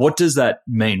 What does that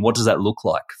mean? What does that look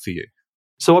like for you?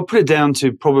 So I put it down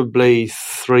to probably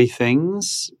 3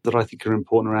 things that I think are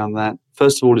important around that.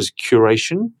 First of all is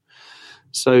curation.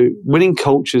 So winning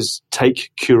cultures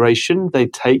take curation. They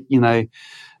take,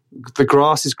 the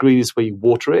grass is greenest where you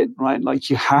water it, right?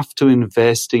 Like, you have to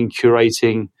invest in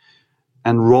curating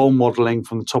and role modeling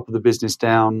from the top of the business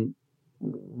down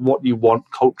what you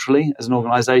want culturally as an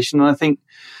organization. And I think,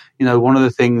 one of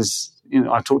the things,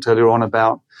 I talked earlier on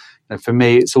about, for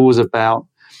me, it's always about,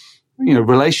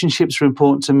 relationships are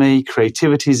important to me,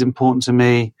 creativity is important to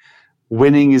me,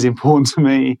 winning is important to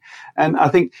me. And I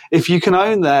think if you can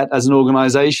own that as an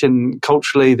organization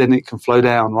culturally, then it can flow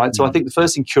down, right? So I think the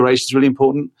first thing, curation, is really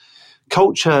important.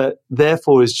 Culture,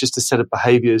 therefore, is just a set of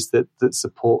behaviors that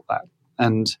support that.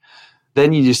 And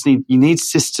then you just need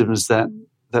systems that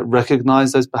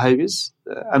recognize those behaviors,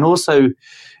 and also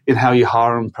in how you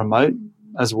hire and promote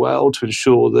as well, to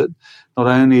ensure that not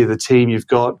only the team you've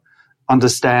got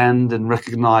understand and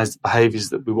recognize the behaviors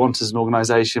that we want as an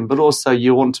organization, but also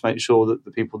you want to make sure that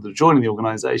the people that are joining the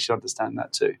organization understand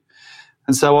that too.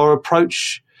 And so our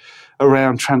approach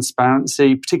around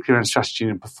transparency, particularly around strategy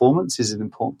and performance, is an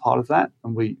important part of that.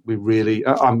 And we really,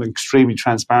 I'm extremely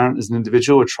transparent as an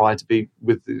individual. I try to be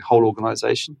with the whole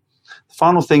organization. The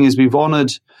final thing is we've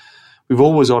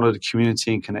always honored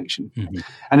community and connection. Mm-hmm.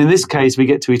 And in this case, we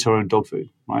get to eat our own dog food,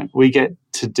 right? We get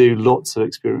to do lots of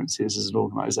experiences as an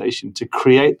organization to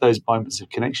create those moments of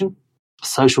connection.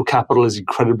 Social capital is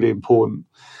incredibly important.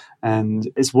 And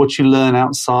it's what you learn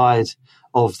outside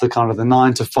of the kind of the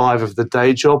 9 to 5 of the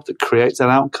day job that creates that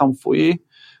outcome for you.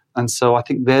 And so I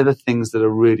think they're the things that are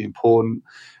really important.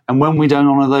 And when we don't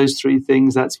honor those 3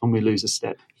 things, that's when we lose a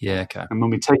step. Yeah, okay. And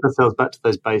when we take ourselves back to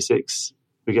those basics,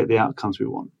 we get the outcomes we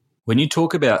want. When you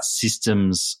talk about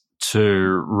systems to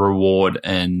reward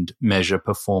and measure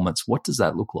performance, what does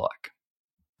that look like?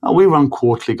 We run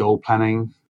quarterly goal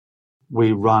planning.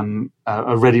 We run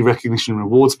a ready recognition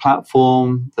rewards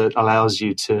platform that allows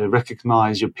you to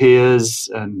recognize your peers,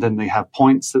 and then they have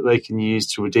points that they can use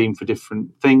to redeem for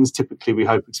different things. Typically, we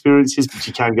hope experiences, but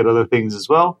you can get other things as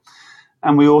well.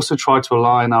 And we also try to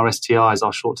align our STIs,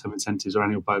 our short-term incentives, our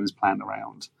annual bonus plan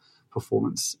around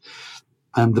performance.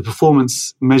 And the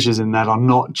performance measures in that are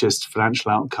not just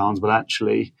financial outcomes, but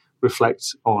actually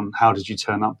reflect on how did you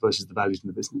turn up versus the values in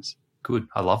the business. Good.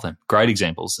 I love them. Great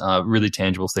examples, really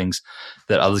tangible things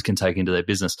that others can take into their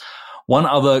business. One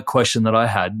other question that I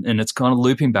had, and it's kind of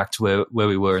looping back to where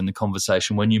we were in the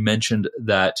conversation when you mentioned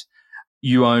that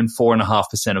you own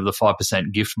 4.5% of the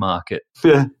 5% gift market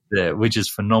there, which is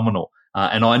phenomenal.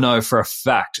 And I know for a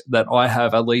fact that I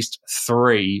have at least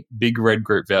 3 Big Red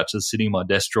Group vouchers sitting in my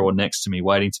desk drawer next to me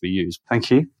waiting to be used. Thank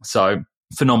you. So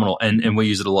phenomenal. And we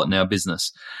use it a lot in our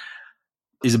business.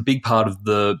 Is a big part of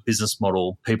the business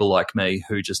model people like me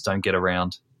who just don't get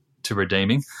around to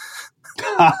redeeming.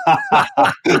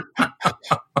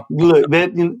 Look,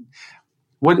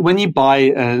 when you buy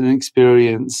an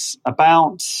experience,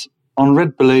 on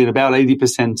Red Balloon, about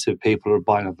 80% of people are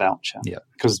buying a voucher. Yeah.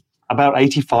 Because about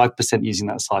 85% using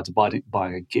that site to buy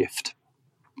a gift.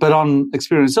 But on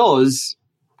Experience Oz,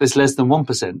 there's less than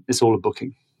 1%. It's all a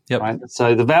booking. Yep. Right?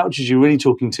 So the vouchers you're really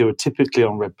talking to are typically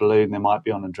on Red Balloon. They might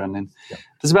be on Adrenaline. Yep.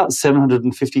 There's about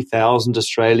 750,000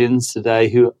 Australians today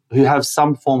who have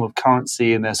some form of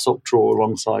currency in their sock drawer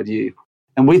alongside you.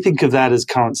 And we think of that as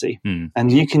currency.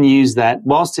 And you can use that.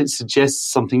 Whilst it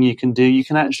suggests something you can do, you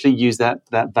can actually use that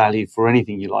value for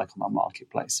anything you like on our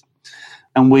marketplace.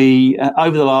 And we,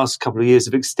 over the last couple of years,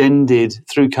 have extended,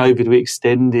 through COVID, we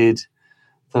extended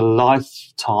the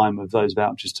lifetime of those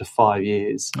vouchers to 5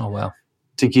 years. Oh, wow.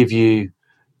 To give you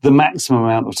the maximum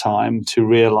amount of time to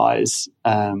realize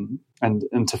and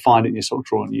to find it in your sock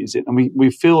drawer and use it. And we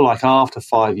feel like after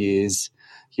 5 years,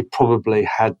 you probably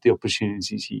had the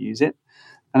opportunity to use it.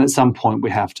 And at some point, we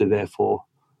have to therefore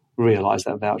realise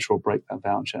that voucher or break that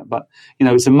voucher. But,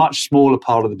 it's a much smaller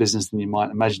part of the business than you might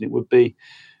imagine it would be,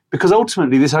 because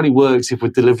ultimately this only works if we're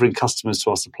delivering customers to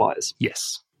our suppliers.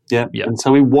 Yes. Yeah. And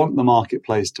so we want the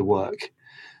marketplace to work.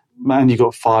 Man, you've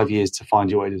got 5 years to find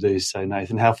your way to do so,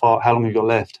 Nathan. How long have you got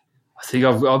left? I think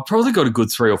I've probably got a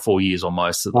good 3 or 4 years on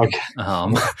most of them. Okay.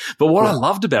 But what I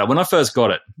loved about it, when I first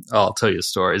got it, I'll tell you a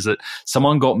story, is that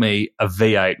someone got me a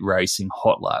V8 Racing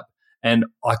Hot Lap, and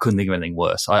I couldn't think of anything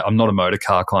worse. I'm not a motor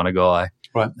car kind of guy.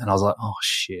 Right. And I was like, oh,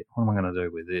 shit, what am I going to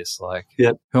do with this?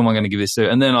 Who am I going to give this to?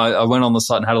 And then I went on the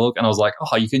site and had a look, and I was like,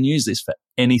 oh, you can use this for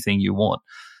anything you want.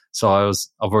 So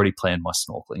I've already planned my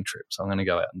snorkeling trip. So I'm going to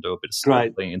go out and do a bit of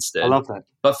snorkeling instead. I love that.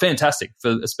 But fantastic,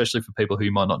 especially for people who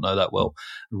might not know that well.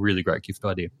 Really great gift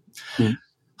idea. I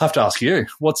have to ask you,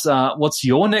 what's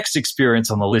your next experience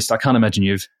on the list? I can't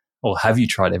imagine have you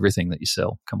tried everything that you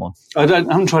sell? Come on. I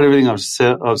haven't tried everything I've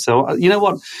sell. You know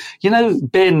what?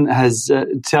 Ben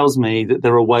tells me that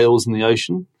there are whales in the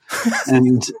ocean.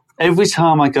 And every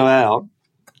time I go out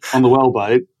on the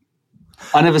whale-boat,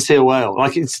 I never see a whale.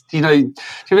 It's, do you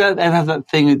ever have that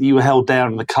thing that you were held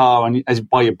down in the car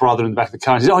by your brother in the back of the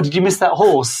car and says, oh, did you miss that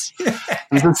horse?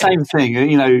 It's the same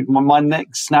thing. My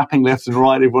neck's snapping left and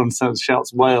right. Everyone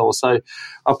shouts whale. So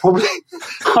I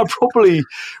probably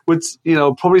would,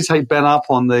 probably take Ben up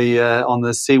on the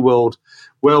SeaWorld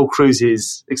whale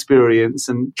cruises experience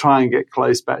and try and get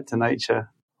close back to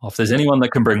nature. If there's anyone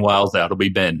that can bring whales out, it'll be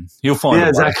Ben. He'll find a way.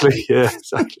 Exactly. Yeah,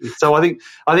 exactly. So I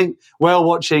think whale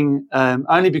watching,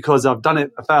 only because I've done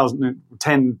it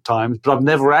 10 times, but I've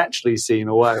never actually seen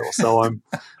a whale. So I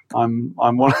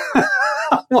want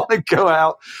to go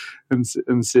out and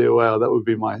see a whale. That would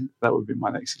be my next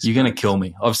experience. You're going to kill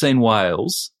me. I've seen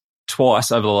whales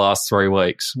twice over the last 3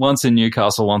 weeks. Once in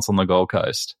Newcastle, once on the Gold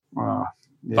Coast. Yeah,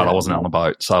 but I wasn't on the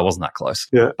boat, so I wasn't that close.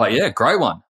 Yeah. But yeah, great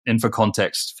one. And for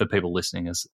context, for people listening,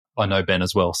 as I know Ben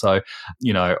as well. So,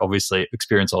 obviously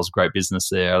Experience Oz, great business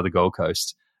there out of the Gold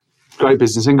Coast. Great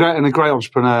business and a great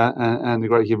entrepreneur and a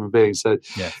great human being. So,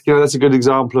 that's a good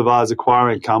example of us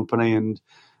acquiring a company and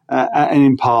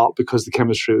in part because the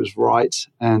chemistry was right.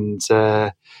 And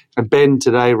Ben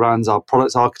today runs our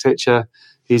product architecture.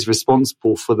 He's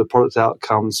responsible for the product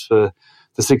outcomes for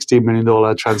the $16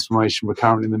 million transformation we're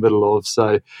currently in the middle of.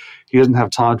 So he doesn't have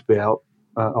time to be out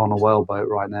on a whaleboat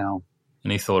right now.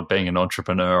 And he thought being an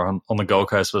entrepreneur on the Gold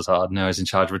Coast was hard. Now he's in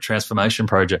charge of a transformation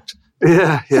project.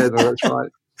 Yeah, no, that's right.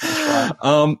 That's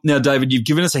right. Now, David, you've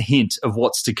given us a hint of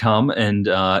what's to come, and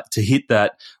to hit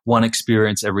that one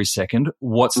experience every second,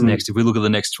 what's next? If we look at the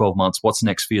next 12 months, what's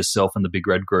next for yourself and the Big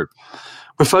Red Group?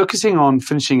 We're focusing on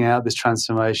finishing out this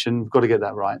transformation. We've got to get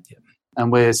that right. Yeah.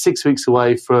 And we're 6 weeks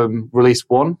away from release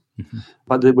 1,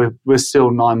 but we're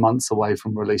still 9 months away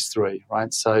from release 3,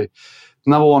 right? So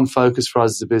number one focus for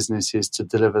us as a business is to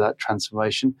deliver that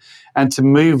transformation and to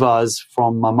move us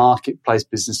from a marketplace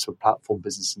business to a platform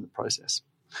business in the process.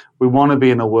 We want to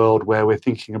be in a world where we're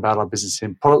thinking about our business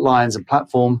in product lines and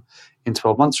platform in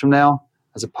 12 months from now,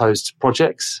 as opposed to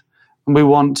projects. And we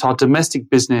want our domestic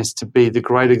business to be the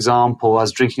great example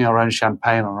as drinking our own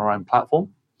champagne on our own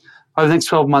platform. Over the next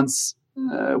 12 months,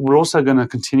 we're also going to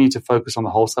continue to focus on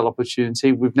the wholesale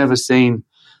opportunity. We've never seen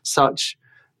such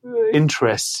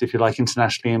interest, if you like,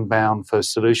 internationally inbound for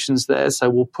solutions there. So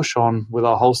we'll push on with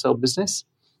our wholesale business.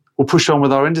 We'll push on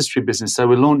with our industry business. So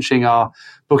we're launching our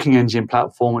booking engine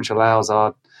platform, which allows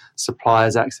our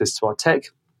suppliers access to our tech.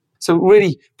 So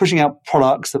really pushing out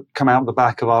products that come out the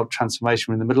back of our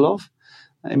transformation we're in the middle of.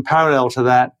 In parallel to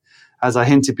that, as I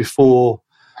hinted before,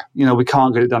 we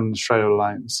can't get it done in Australia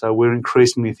alone. So we're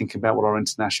increasingly thinking about what our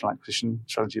international acquisition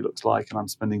strategy looks like, and I'm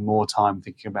spending more time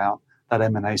thinking about that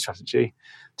M&A strategy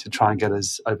to try and get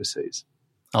us overseas.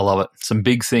 I love it. Some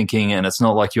big thinking, and it's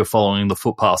not like you're following the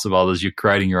footpaths of others. You're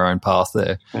creating your own path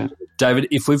there. Yeah. David,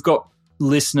 if we've got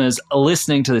listeners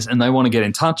listening to this and they want to get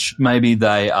in touch, maybe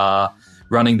they are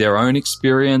running their own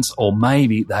experience, or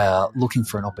maybe they are looking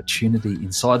for an opportunity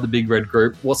inside the Big Red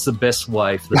Group, what's the best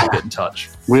way for them to get in touch?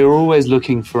 We're always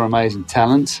looking for amazing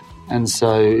talent. And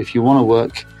so if you want to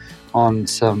work on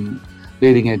some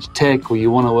leading edge tech, or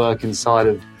you want to work inside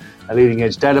of a leading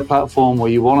edge data platform, or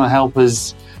you want to help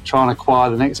us try and acquire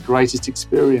the next greatest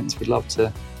experience, we'd love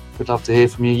to hear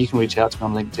from you. You can reach out to me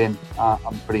on LinkedIn.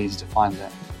 I'm pretty easy to find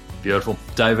there. Beautiful.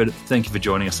 David, thank you for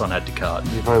joining us on Add to Cart.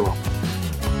 You're very welcome.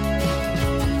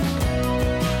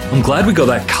 I'm glad we got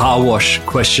that car wash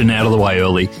question out of the way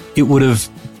early. It would have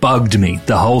bugged me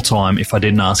the whole time if I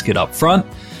didn't ask it up front,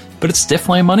 but it's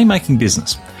definitely a money-making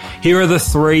business. Here are the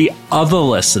 3 other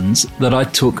lessons that I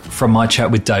took from my chat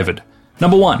with David.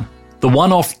 Number 1, the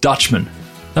one-off Dutchman.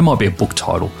 That might be a book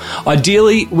title.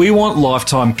 Ideally, we want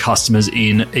lifetime customers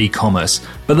in e-commerce,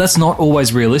 but that's not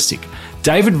always realistic.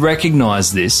 David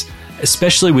recognised this,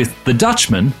 especially with the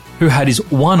Dutchman who had his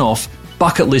one-off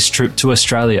bucket list trip to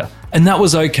Australia. And that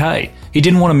was okay. He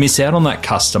didn't want to miss out on that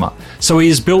customer. So he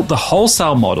has built the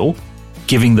wholesale model,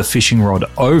 giving the fishing rod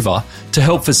over, to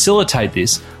help facilitate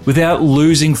this without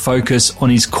losing focus on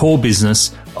his core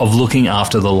business of looking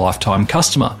after the lifetime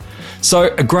customer.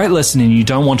 So a great lesson in you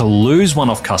don't want to lose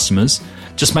one-off customers.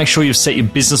 Just make sure you've set your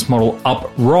business model up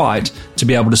right to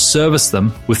be able to service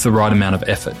them with the right amount of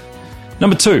effort.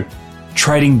 Number 2,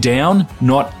 trading down,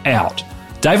 not out.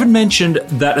 David mentioned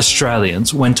that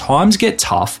Australians, when times get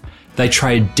tough, they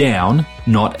trade down,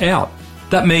 not out.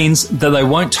 That means that they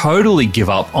won't totally give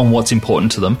up on what's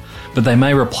important to them, but they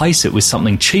may replace it with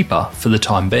something cheaper for the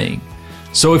time being.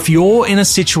 So if you're in a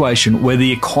situation where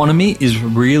the economy is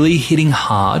really hitting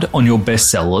hard on your best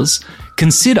sellers,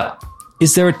 consider,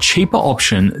 is there a cheaper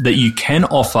option that you can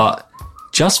offer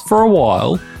just for a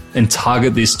while and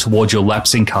target this towards your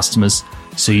lapsing customers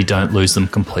so you don't lose them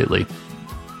completely?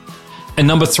 And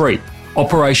number 3,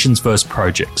 operations versus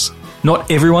projects.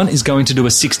 Not everyone is going to do a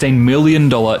 $16 million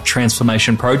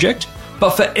transformation project,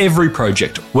 but for every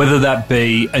project, whether that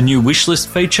be a new wishlist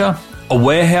feature, a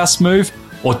warehouse move,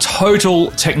 or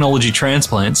total technology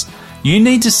transplants, you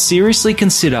need to seriously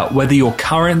consider whether your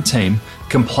current team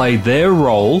can play their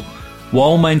role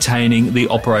while maintaining the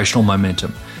operational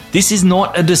momentum. This is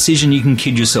not a decision you can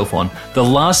kid yourself on. The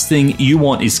last thing you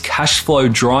want is cash flow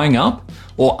drying up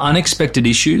or unexpected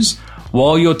issues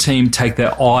while your team take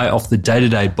their eye off the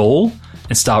day-to-day ball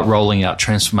and start rolling out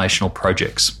transformational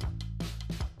projects.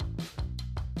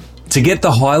 To get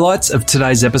the highlights of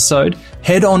today's episode,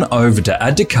 head on over to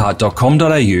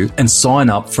addtocart.com.au and sign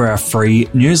up for our free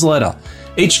newsletter.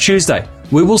 Each Tuesday,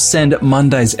 we will send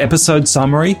Monday's episode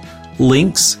summary,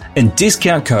 links, and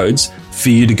discount codes for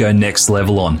you to go next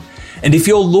level on. And if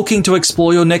you're looking to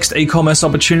explore your next e-commerce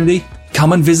opportunity,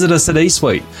 come and visit us at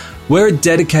eSuite. We're a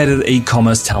dedicated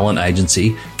e-commerce talent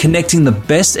agency connecting the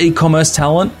best e-commerce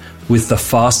talent with the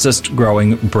fastest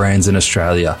growing brands in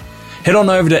Australia. Head on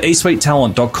over to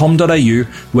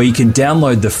eSuitetalent.com.au where you can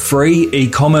download the free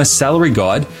e-commerce salary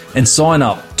guide and sign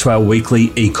up to our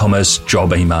weekly e-commerce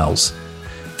job emails.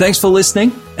 Thanks for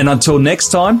listening, and until next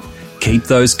time, keep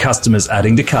those customers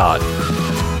adding to cart.